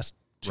for the last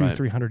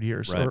 200-300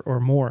 years or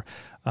more.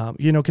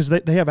 Because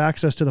they have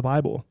access to the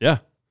Bible. Yeah.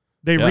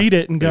 They read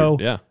it and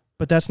go,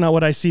 but that's not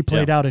what I see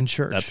played out in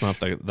church.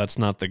 That's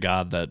not the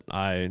God that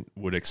I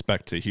would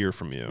expect to hear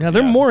from you. Yeah,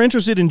 they're more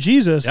interested in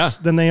Jesus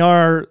than they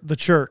are the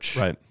church.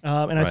 Right.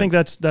 I think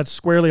that's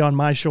squarely on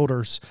my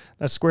shoulders.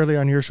 That's squarely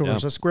on your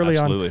shoulders. That's squarely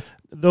on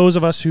those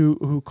of us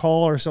who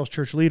call ourselves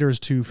church leaders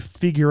to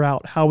figure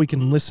out how we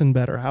can listen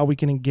better, how we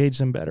can engage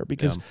them better.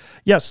 Because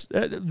yes,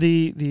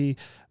 the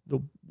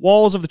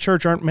walls of the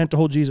church aren't meant to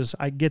hold Jesus.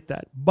 I get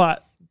that.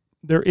 But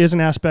there is an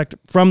aspect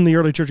from the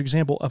early church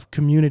example of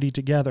community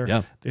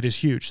together that is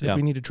huge that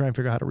we need to try and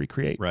figure out how to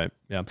recreate. Right.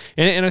 Yeah.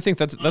 And I think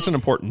that's an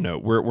important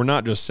note. We're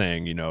not just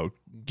saying,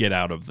 get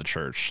out of the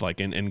church, like,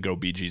 and go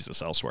be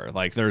Jesus elsewhere.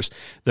 Like there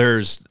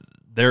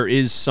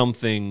is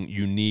something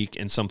unique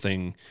and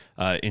something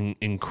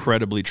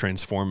incredibly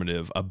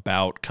transformative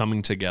about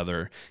coming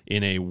together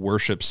in a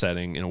worship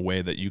setting in a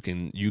way that you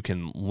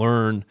can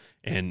learn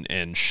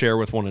and share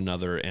with one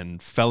another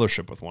and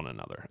fellowship with one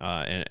another.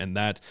 And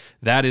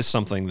that is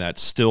something that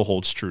still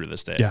holds true to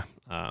this day. Yeah.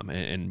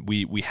 And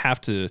we have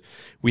to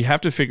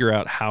figure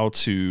out how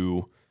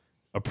to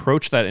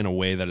approach that in a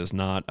way that is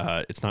not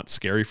it's not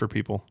scary for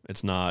people.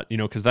 It's not,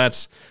 because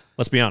let's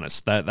be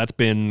honest, that's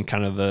been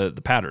kind of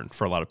the pattern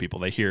for a lot of people.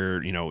 They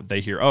hear,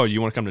 oh, you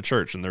want to come to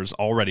church, and there's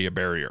already a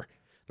barrier.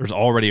 There's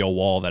already a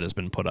wall that has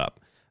been put up.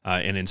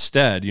 And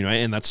instead,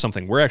 and that's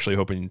something we're actually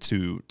hoping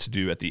to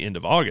do at the end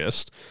of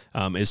August,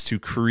 is to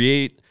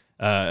create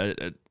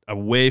a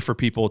way for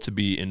people to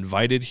be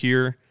invited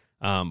here,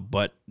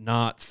 but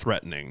not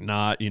threatening,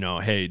 not,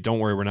 hey, don't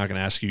worry, we're not going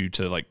to ask you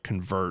to like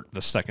convert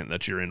the second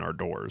that you're in our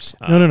doors.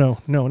 No,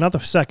 not the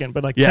second,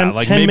 but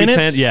 10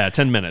 minutes.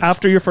 10 minutes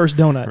after your first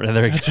donut.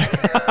 There you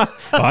go.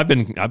 Well,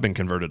 I've been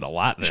converted a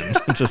lot then.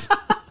 Just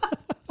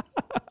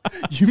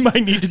you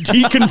might need to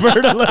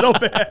deconvert a little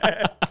bit.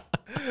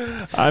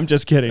 I'm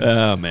just kidding.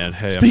 Oh man.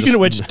 Hey, speaking of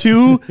which,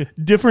 2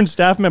 different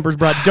staff members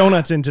brought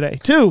donuts in today.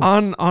 2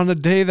 on a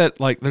day that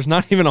like there's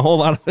not even a whole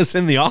lot of us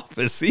in the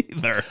office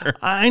either.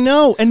 I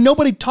know, and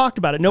nobody talked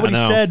about it. Nobody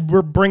said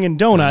we're bringing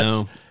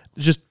donuts.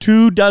 Just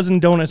 2 dozen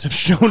donuts have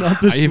shown up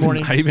this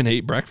morning. I even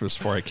ate breakfast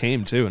before I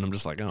came too, and I'm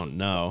just like, oh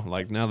no!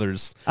 Like now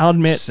there's. I'll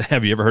admit.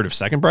 Have you ever heard of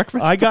second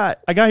breakfast? I got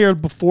here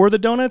before the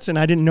donuts, and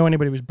I didn't know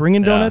anybody was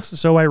bringing donuts,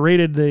 so I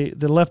raided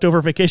the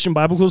leftover vacation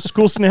Bible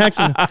school snacks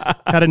and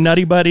had a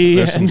Nutty Buddy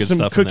and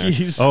some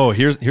cookies. Oh,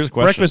 here's a question.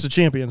 Breakfast of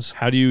champions.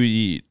 How do you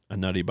eat a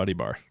Nutty Buddy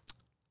bar?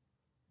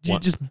 You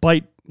just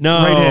bite.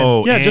 No,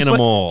 right in. Yeah,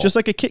 animal. Just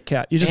like a Kit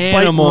Kat. You just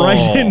bite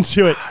right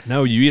into it.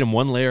 No, you eat them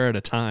one layer at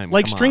a time.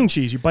 Like string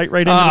cheese. You bite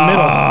right into the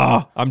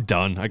middle. I'm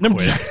done. I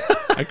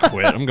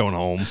quit. I'm going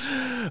home.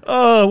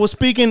 Well,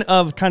 speaking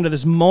of kind of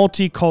this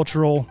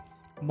multicultural,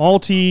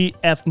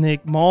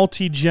 multi-ethnic,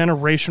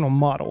 multi-generational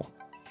model,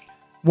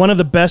 one of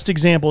the best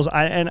examples,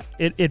 and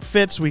it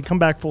fits, we come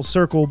back full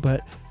circle,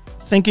 but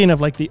thinking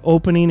of like the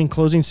opening and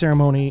closing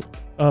ceremony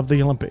of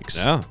the Olympics.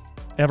 Yeah.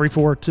 Every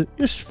 4 to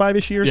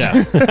 5-ish years.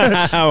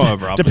 Yeah.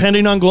 However,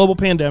 depending on global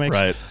pandemics.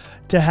 Right.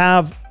 To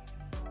have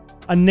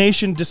a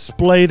nation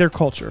display their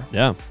culture.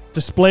 Yeah.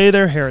 Display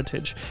their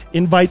heritage.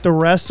 Invite the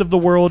rest of the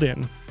world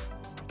in.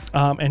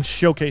 And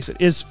showcase it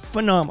is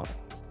phenomenal.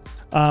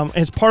 And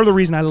it's part of the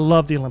reason I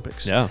love the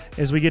Olympics. Yeah.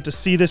 Is we get to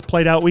see this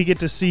played out. We get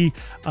to see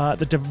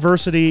the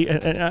diversity.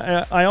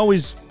 And I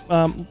always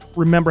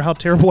remember how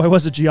terrible I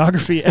was at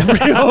geography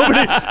every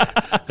opening.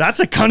 That's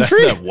a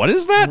country? What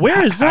is that?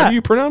 Where is that? How do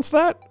you pronounce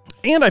that?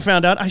 And I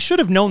found out, I should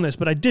have known this,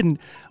 but I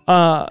didn't.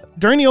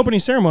 During the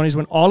opening ceremonies,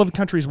 when all of the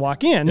countries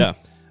walk in,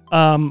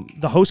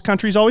 the host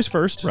country is always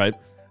first. Right.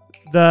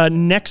 The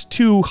next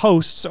 2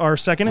 hosts are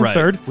second and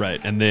third.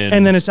 Right. And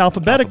then it's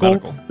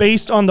alphabetical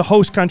based on the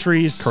host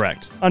country's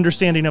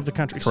understanding of the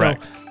country.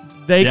 Correct. So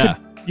they could,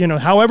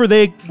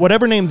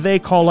 whatever name they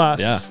call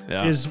us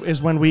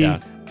is when we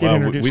get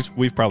introduced.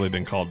 We've probably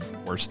been called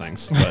worse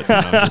things.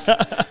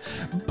 But,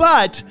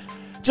 but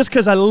just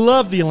because I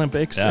love the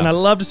Olympics and I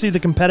love to see the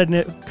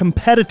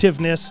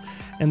competitiveness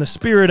and the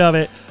spirit of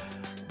it,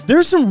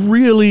 there's some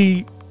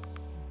really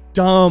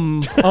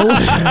dumb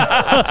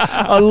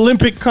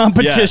Olympic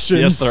competitions.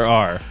 Yes, there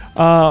are.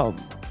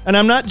 And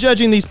I'm not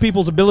judging these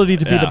people's ability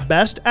to be the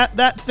best at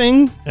that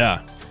thing.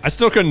 Yeah. I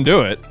still couldn't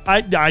do it.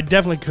 I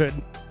definitely could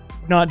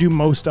not do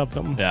most of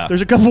them. Yeah.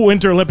 There's a couple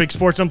Winter Olympic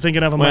sports I'm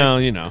thinking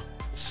of.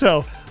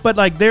 So, but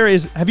like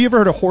have you ever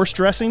heard of horse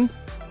dressing?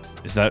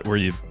 Is that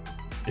where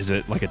is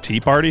it like a tea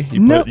party?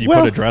 You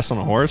put a dress on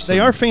a horse? They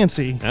are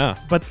fancy. Yeah.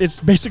 But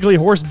it's basically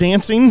horse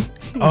dancing.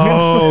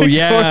 Oh,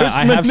 yeah.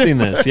 I have seen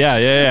this.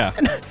 Yeah.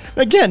 And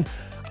again,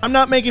 I'm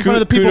not making fun of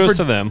the people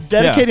for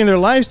dedicating their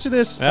lives to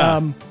this.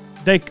 Yeah.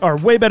 They are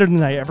way better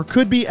than I ever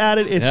could be at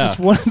it. It's just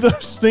one of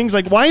those things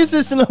like, why is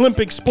this an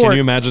Olympic sport? Can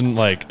you imagine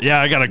like,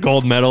 I got a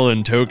gold medal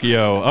in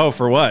Tokyo. Oh,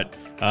 for what?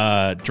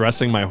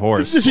 Dressing my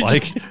horse.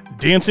 Like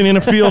dancing in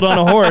a field on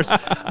a horse.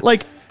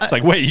 Like, it's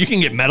like, wait, you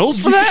can get medals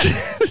for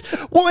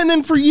that? Well, and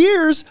then for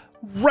years,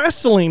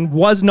 wrestling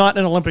was not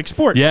an Olympic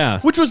sport. Yeah.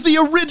 Which was the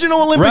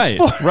original Olympic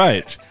sport.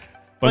 Right.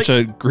 Bunch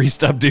of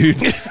greased up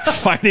dudes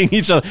fighting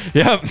each other.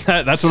 Yeah,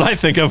 that's what I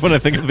think of when I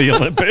think of the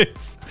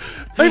Olympics.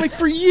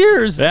 For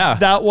years,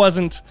 that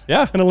wasn't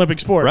an Olympic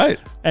sport. Right.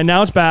 And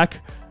now it's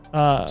back.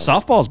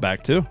 Softball's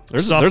back too.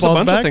 There's a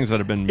bunch of things that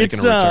have been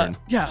making a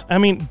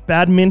return.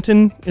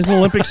 Badminton is an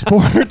Olympic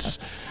sport.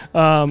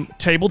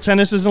 Table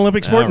tennis is an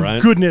Olympic sport. Yeah,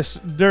 right. Goodness,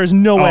 there is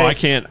no way. I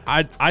can't.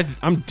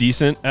 I'm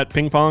decent at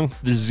ping pong.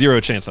 There's zero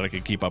chance that I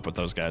could keep up with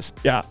those guys.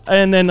 Yeah,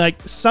 and then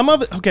like some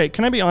of it. Okay,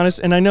 can I be honest?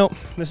 And I know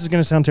this is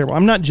going to sound terrible.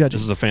 I'm not judging.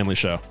 This is a family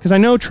show. Because I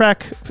know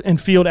track and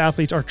field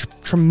athletes are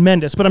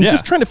tremendous, but I'm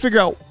just trying to figure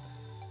out.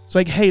 It's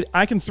like, hey,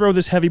 I can throw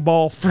this heavy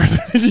ball further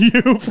than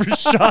you for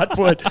shot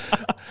put.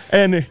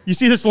 And you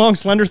see this long,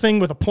 slender thing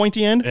with a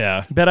pointy end?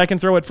 Yeah. Bet I can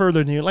throw it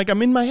further than you. Like,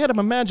 I'm in my head, I'm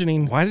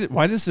imagining.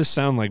 Why does this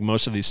sound like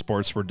most of these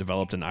sports were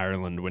developed in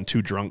Ireland when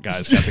two drunk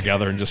guys got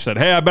together and just said,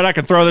 hey, I bet I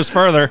can throw this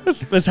further?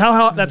 That's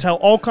how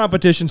all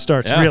competition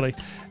starts, really.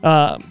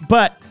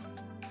 But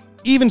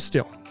even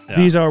still,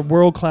 these are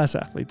world-class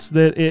athletes.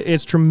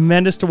 It's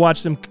tremendous to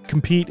watch them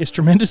compete. It's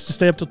tremendous to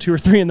stay up till 2 or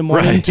 3 in the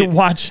morning to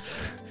watch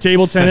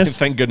table tennis.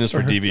 Thank goodness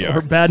for DVR.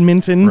 Or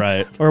badminton.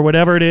 Right. Or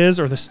whatever it is.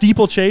 Or the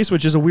steeplechase,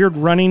 which is a weird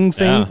running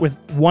thing with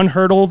one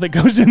hurdle that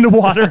goes in the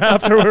water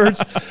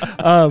afterwards.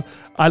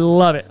 I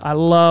love it. I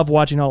love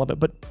watching all of it.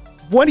 But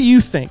what do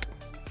you think?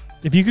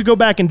 If you could go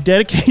back and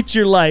dedicate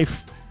your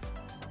life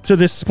to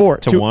this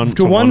sport. To one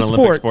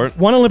Olympic sport?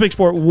 One Olympic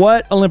sport.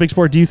 What Olympic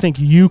sport do you think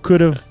you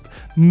could have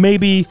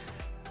maybe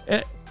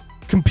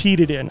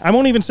competed in? I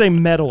won't even say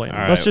medal in.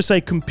 Let's just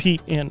say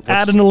compete in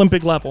at an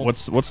Olympic level.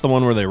 What's the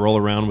one where they roll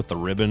around with the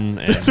ribbon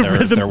and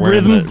they're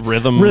wearing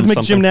the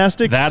rhythmic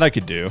gymnastics? That I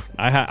could do.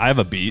 I have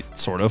a beat,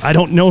 sort of. I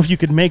don't know if you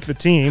could make the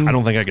team. I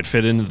don't think I could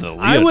fit into the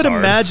leotard. I would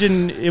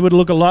imagine it would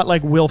look a lot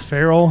like Will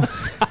Ferrell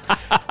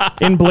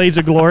in Blades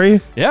of Glory.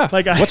 Yeah.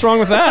 What's wrong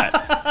with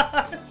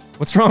that?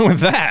 What's wrong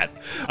with that?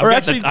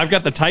 I've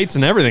got the tights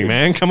and everything,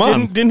 man. Come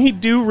on. Didn't he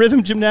do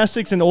rhythm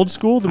gymnastics in Old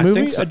School, the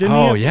movie? I think so. He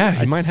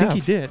might have. I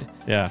think he did.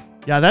 Yeah.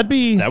 Yeah, that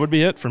would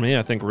be it for me.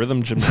 I think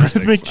rhythm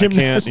gymnastics. Rhythmic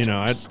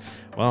gymnastics.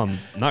 I'm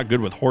not good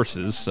with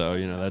horses, so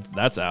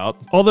that's out.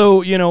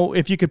 Although,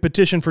 if you could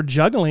petition for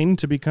juggling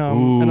to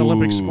become an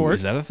Olympic sport.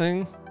 Is that a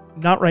thing?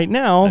 Not right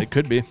now. It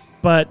could be.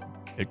 But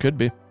it could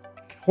be.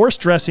 Horse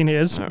dressing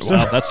is.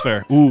 Wow, that's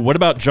fair. Ooh, what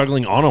about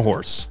juggling on a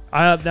horse?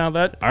 All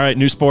right,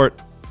 new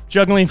sport.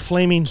 Juggling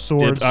flaming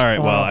swords. All right,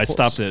 well, I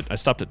stopped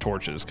at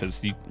torches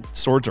because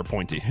swords are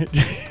pointy.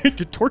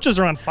 Torches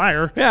are on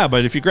fire. Yeah,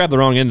 but if you grab the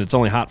wrong end, it's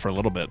only hot for a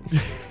little bit.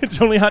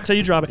 It's only hot till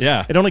you drop it.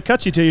 Yeah. It only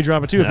cuts you till you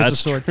drop it, too, if it's a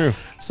sword. True.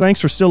 So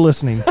thanks for still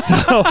listening.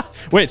 So,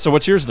 wait, so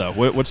what's yours, though?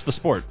 What's the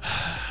sport?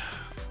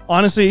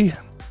 Honestly,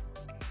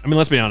 I mean,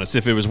 let's be honest.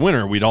 If it was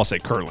winter, we'd all say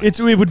curling.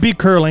 It would be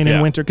curling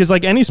in winter because,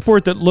 like, any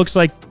sport that looks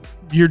like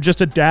you're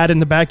just a dad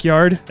in the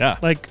backyard,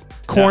 like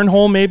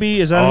cornhole, maybe,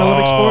 is that an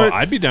Olympic sport?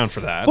 I'd be down for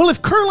that. Well,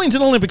 if curling's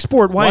an Olympic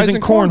sport, why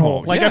isn't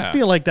cornhole? Like, I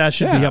feel like that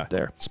should be up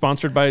there.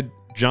 Sponsored by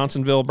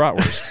Johnsonville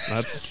Bratwurst.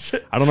 That's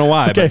I don't know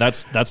why, but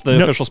that's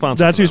the official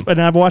sponsor.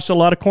 And I've watched a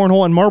lot of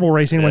cornhole and marble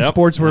racing when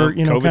sports were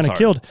kind of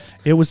killed.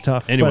 It was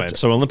tough. Anyway,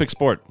 so Olympic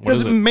sport. What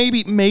is it?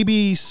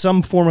 Maybe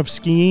some form of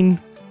skiing.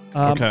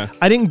 Okay.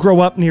 I didn't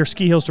grow up near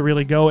ski hills to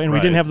really go, and we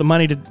didn't have the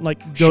money to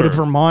go to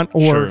Vermont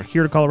or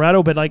here to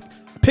Colorado, but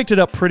picked it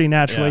up pretty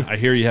naturally. Yeah, I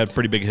hear you had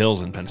pretty big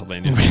hills in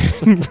Pennsylvania.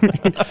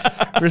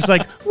 We're just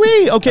like,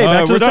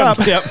 back to the top.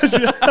 Yep.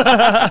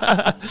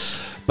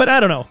 But I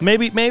don't know.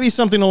 Maybe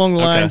something along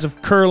the lines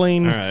of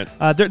curling. All right.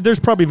 There's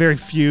probably very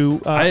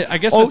few. I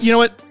guess. Oh, you know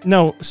what?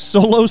 No,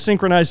 solo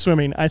synchronized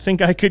swimming. I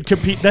think I could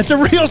compete. That's a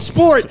real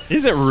sport.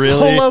 Is it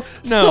really?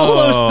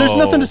 Solo. There's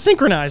nothing to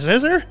synchronize,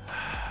 is there?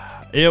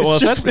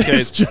 If that's the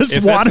case, it's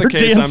just water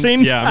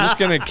dancing. I'm just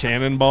going to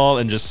cannonball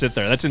and just sit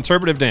there. That's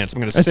interpretive dance. I'm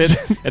going to sit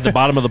at the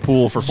bottom of the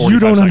pool for 45 seconds. You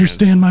don't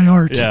understand my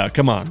art. Yeah,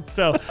 come on.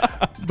 So,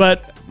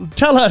 but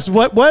tell us,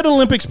 what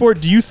Olympic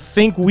sport do you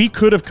think we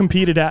could have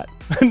competed at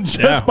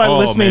just by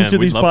listening to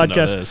these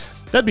podcasts?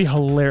 That'd be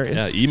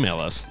hilarious. Yeah, email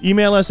us.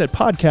 Email us at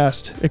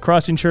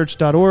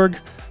podcast@crossingchurch.org.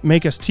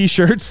 Make us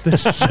T-shirts that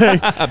say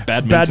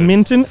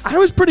badminton. I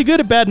was pretty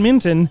good at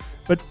badminton,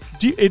 but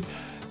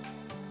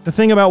the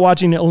thing about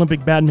watching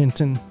Olympic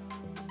badminton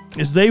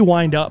is they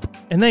wind up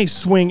and they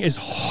swing as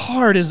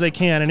hard as they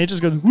can, and it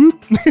just goes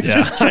whoop.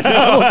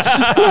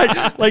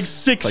 Yeah. like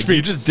 6 feet.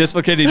 You just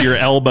dislocated your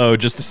elbow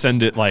just to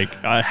send it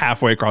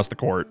halfway across the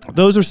court.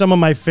 Those are some of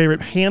my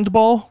favorite.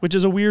 Handball, which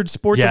is a weird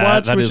sport to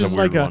watch, that which is is a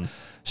weird like one. a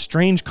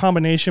strange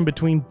combination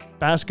between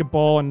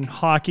basketball and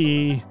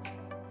hockey.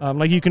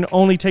 You can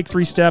only take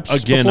 3 steps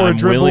Again, before a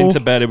dribble. I'm willing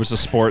to bet it was a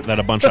sport that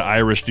a bunch of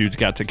Irish dudes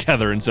got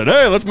together and said,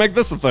 hey, let's make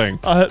this a thing.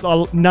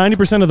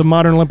 90% of the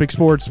modern Olympic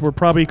sports were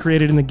probably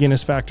created in the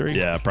Guinness factory.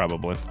 Yeah,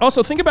 probably.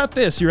 Also, think about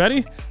this. You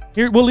ready?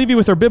 Here, we'll leave you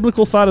with our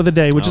biblical thought of the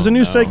day, which is a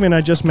new segment I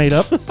just made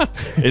up.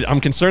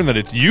 I'm concerned that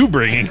it's you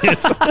bringing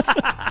it.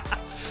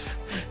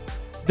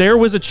 There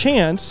was a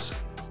chance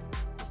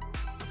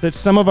that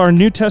some of our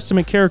New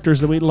Testament characters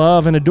that we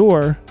love and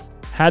adore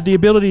had the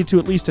ability to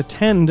at least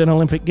attend an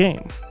Olympic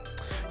game.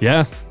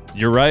 Yeah,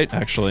 you're right,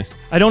 actually.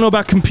 I don't know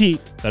about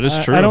compete. That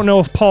is true. I don't know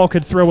if Paul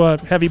could throw a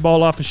heavy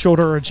ball off his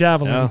shoulder or a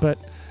javelin, but...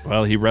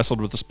 Well, he wrestled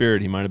with the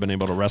Spirit. He might have been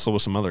able to wrestle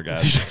with some other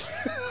guys.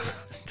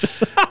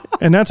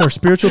 And that's our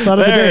spiritual thought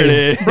of the day. There it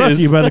is. Brought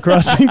to you by the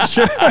Crossing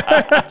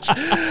Church.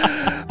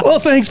 Well,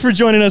 thanks for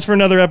joining us for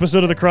another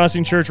episode of the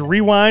Crossing Church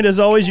Rewind. As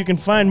always, you can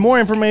find more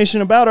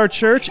information about our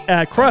church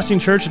at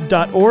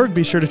crossingchurch.org.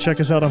 Be sure to check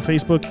us out on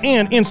Facebook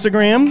and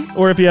Instagram.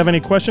 Or if you have any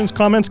questions,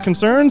 comments,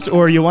 concerns,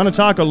 or you want to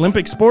talk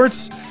Olympic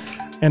sports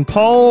and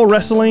Paul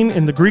wrestling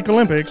in the Greek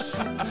Olympics,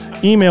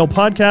 email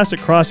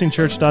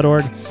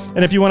podcast@crossingchurch.org.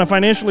 And if you want to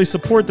financially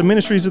support the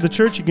ministries of the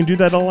church, you can do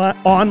that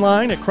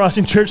online at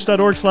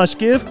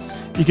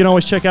crossingchurch.org/give. You can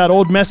always check out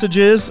old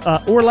messages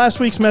or last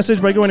week's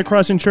message by going to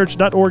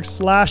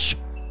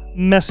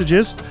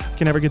crossingchurch.org/messages.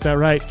 Can never get that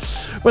right.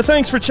 But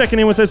thanks for checking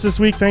in with us this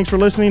week. Thanks for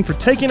listening, for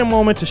taking a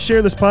moment to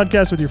share this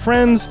podcast with your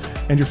friends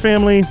and your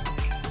family,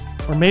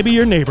 or maybe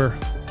your neighbor.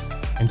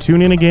 And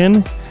tune in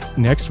again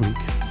next week.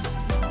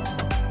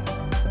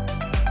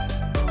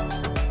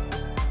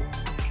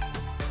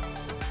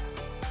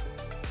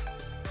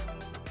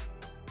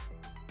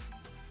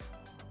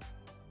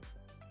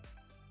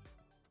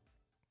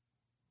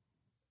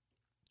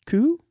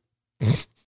 Cool.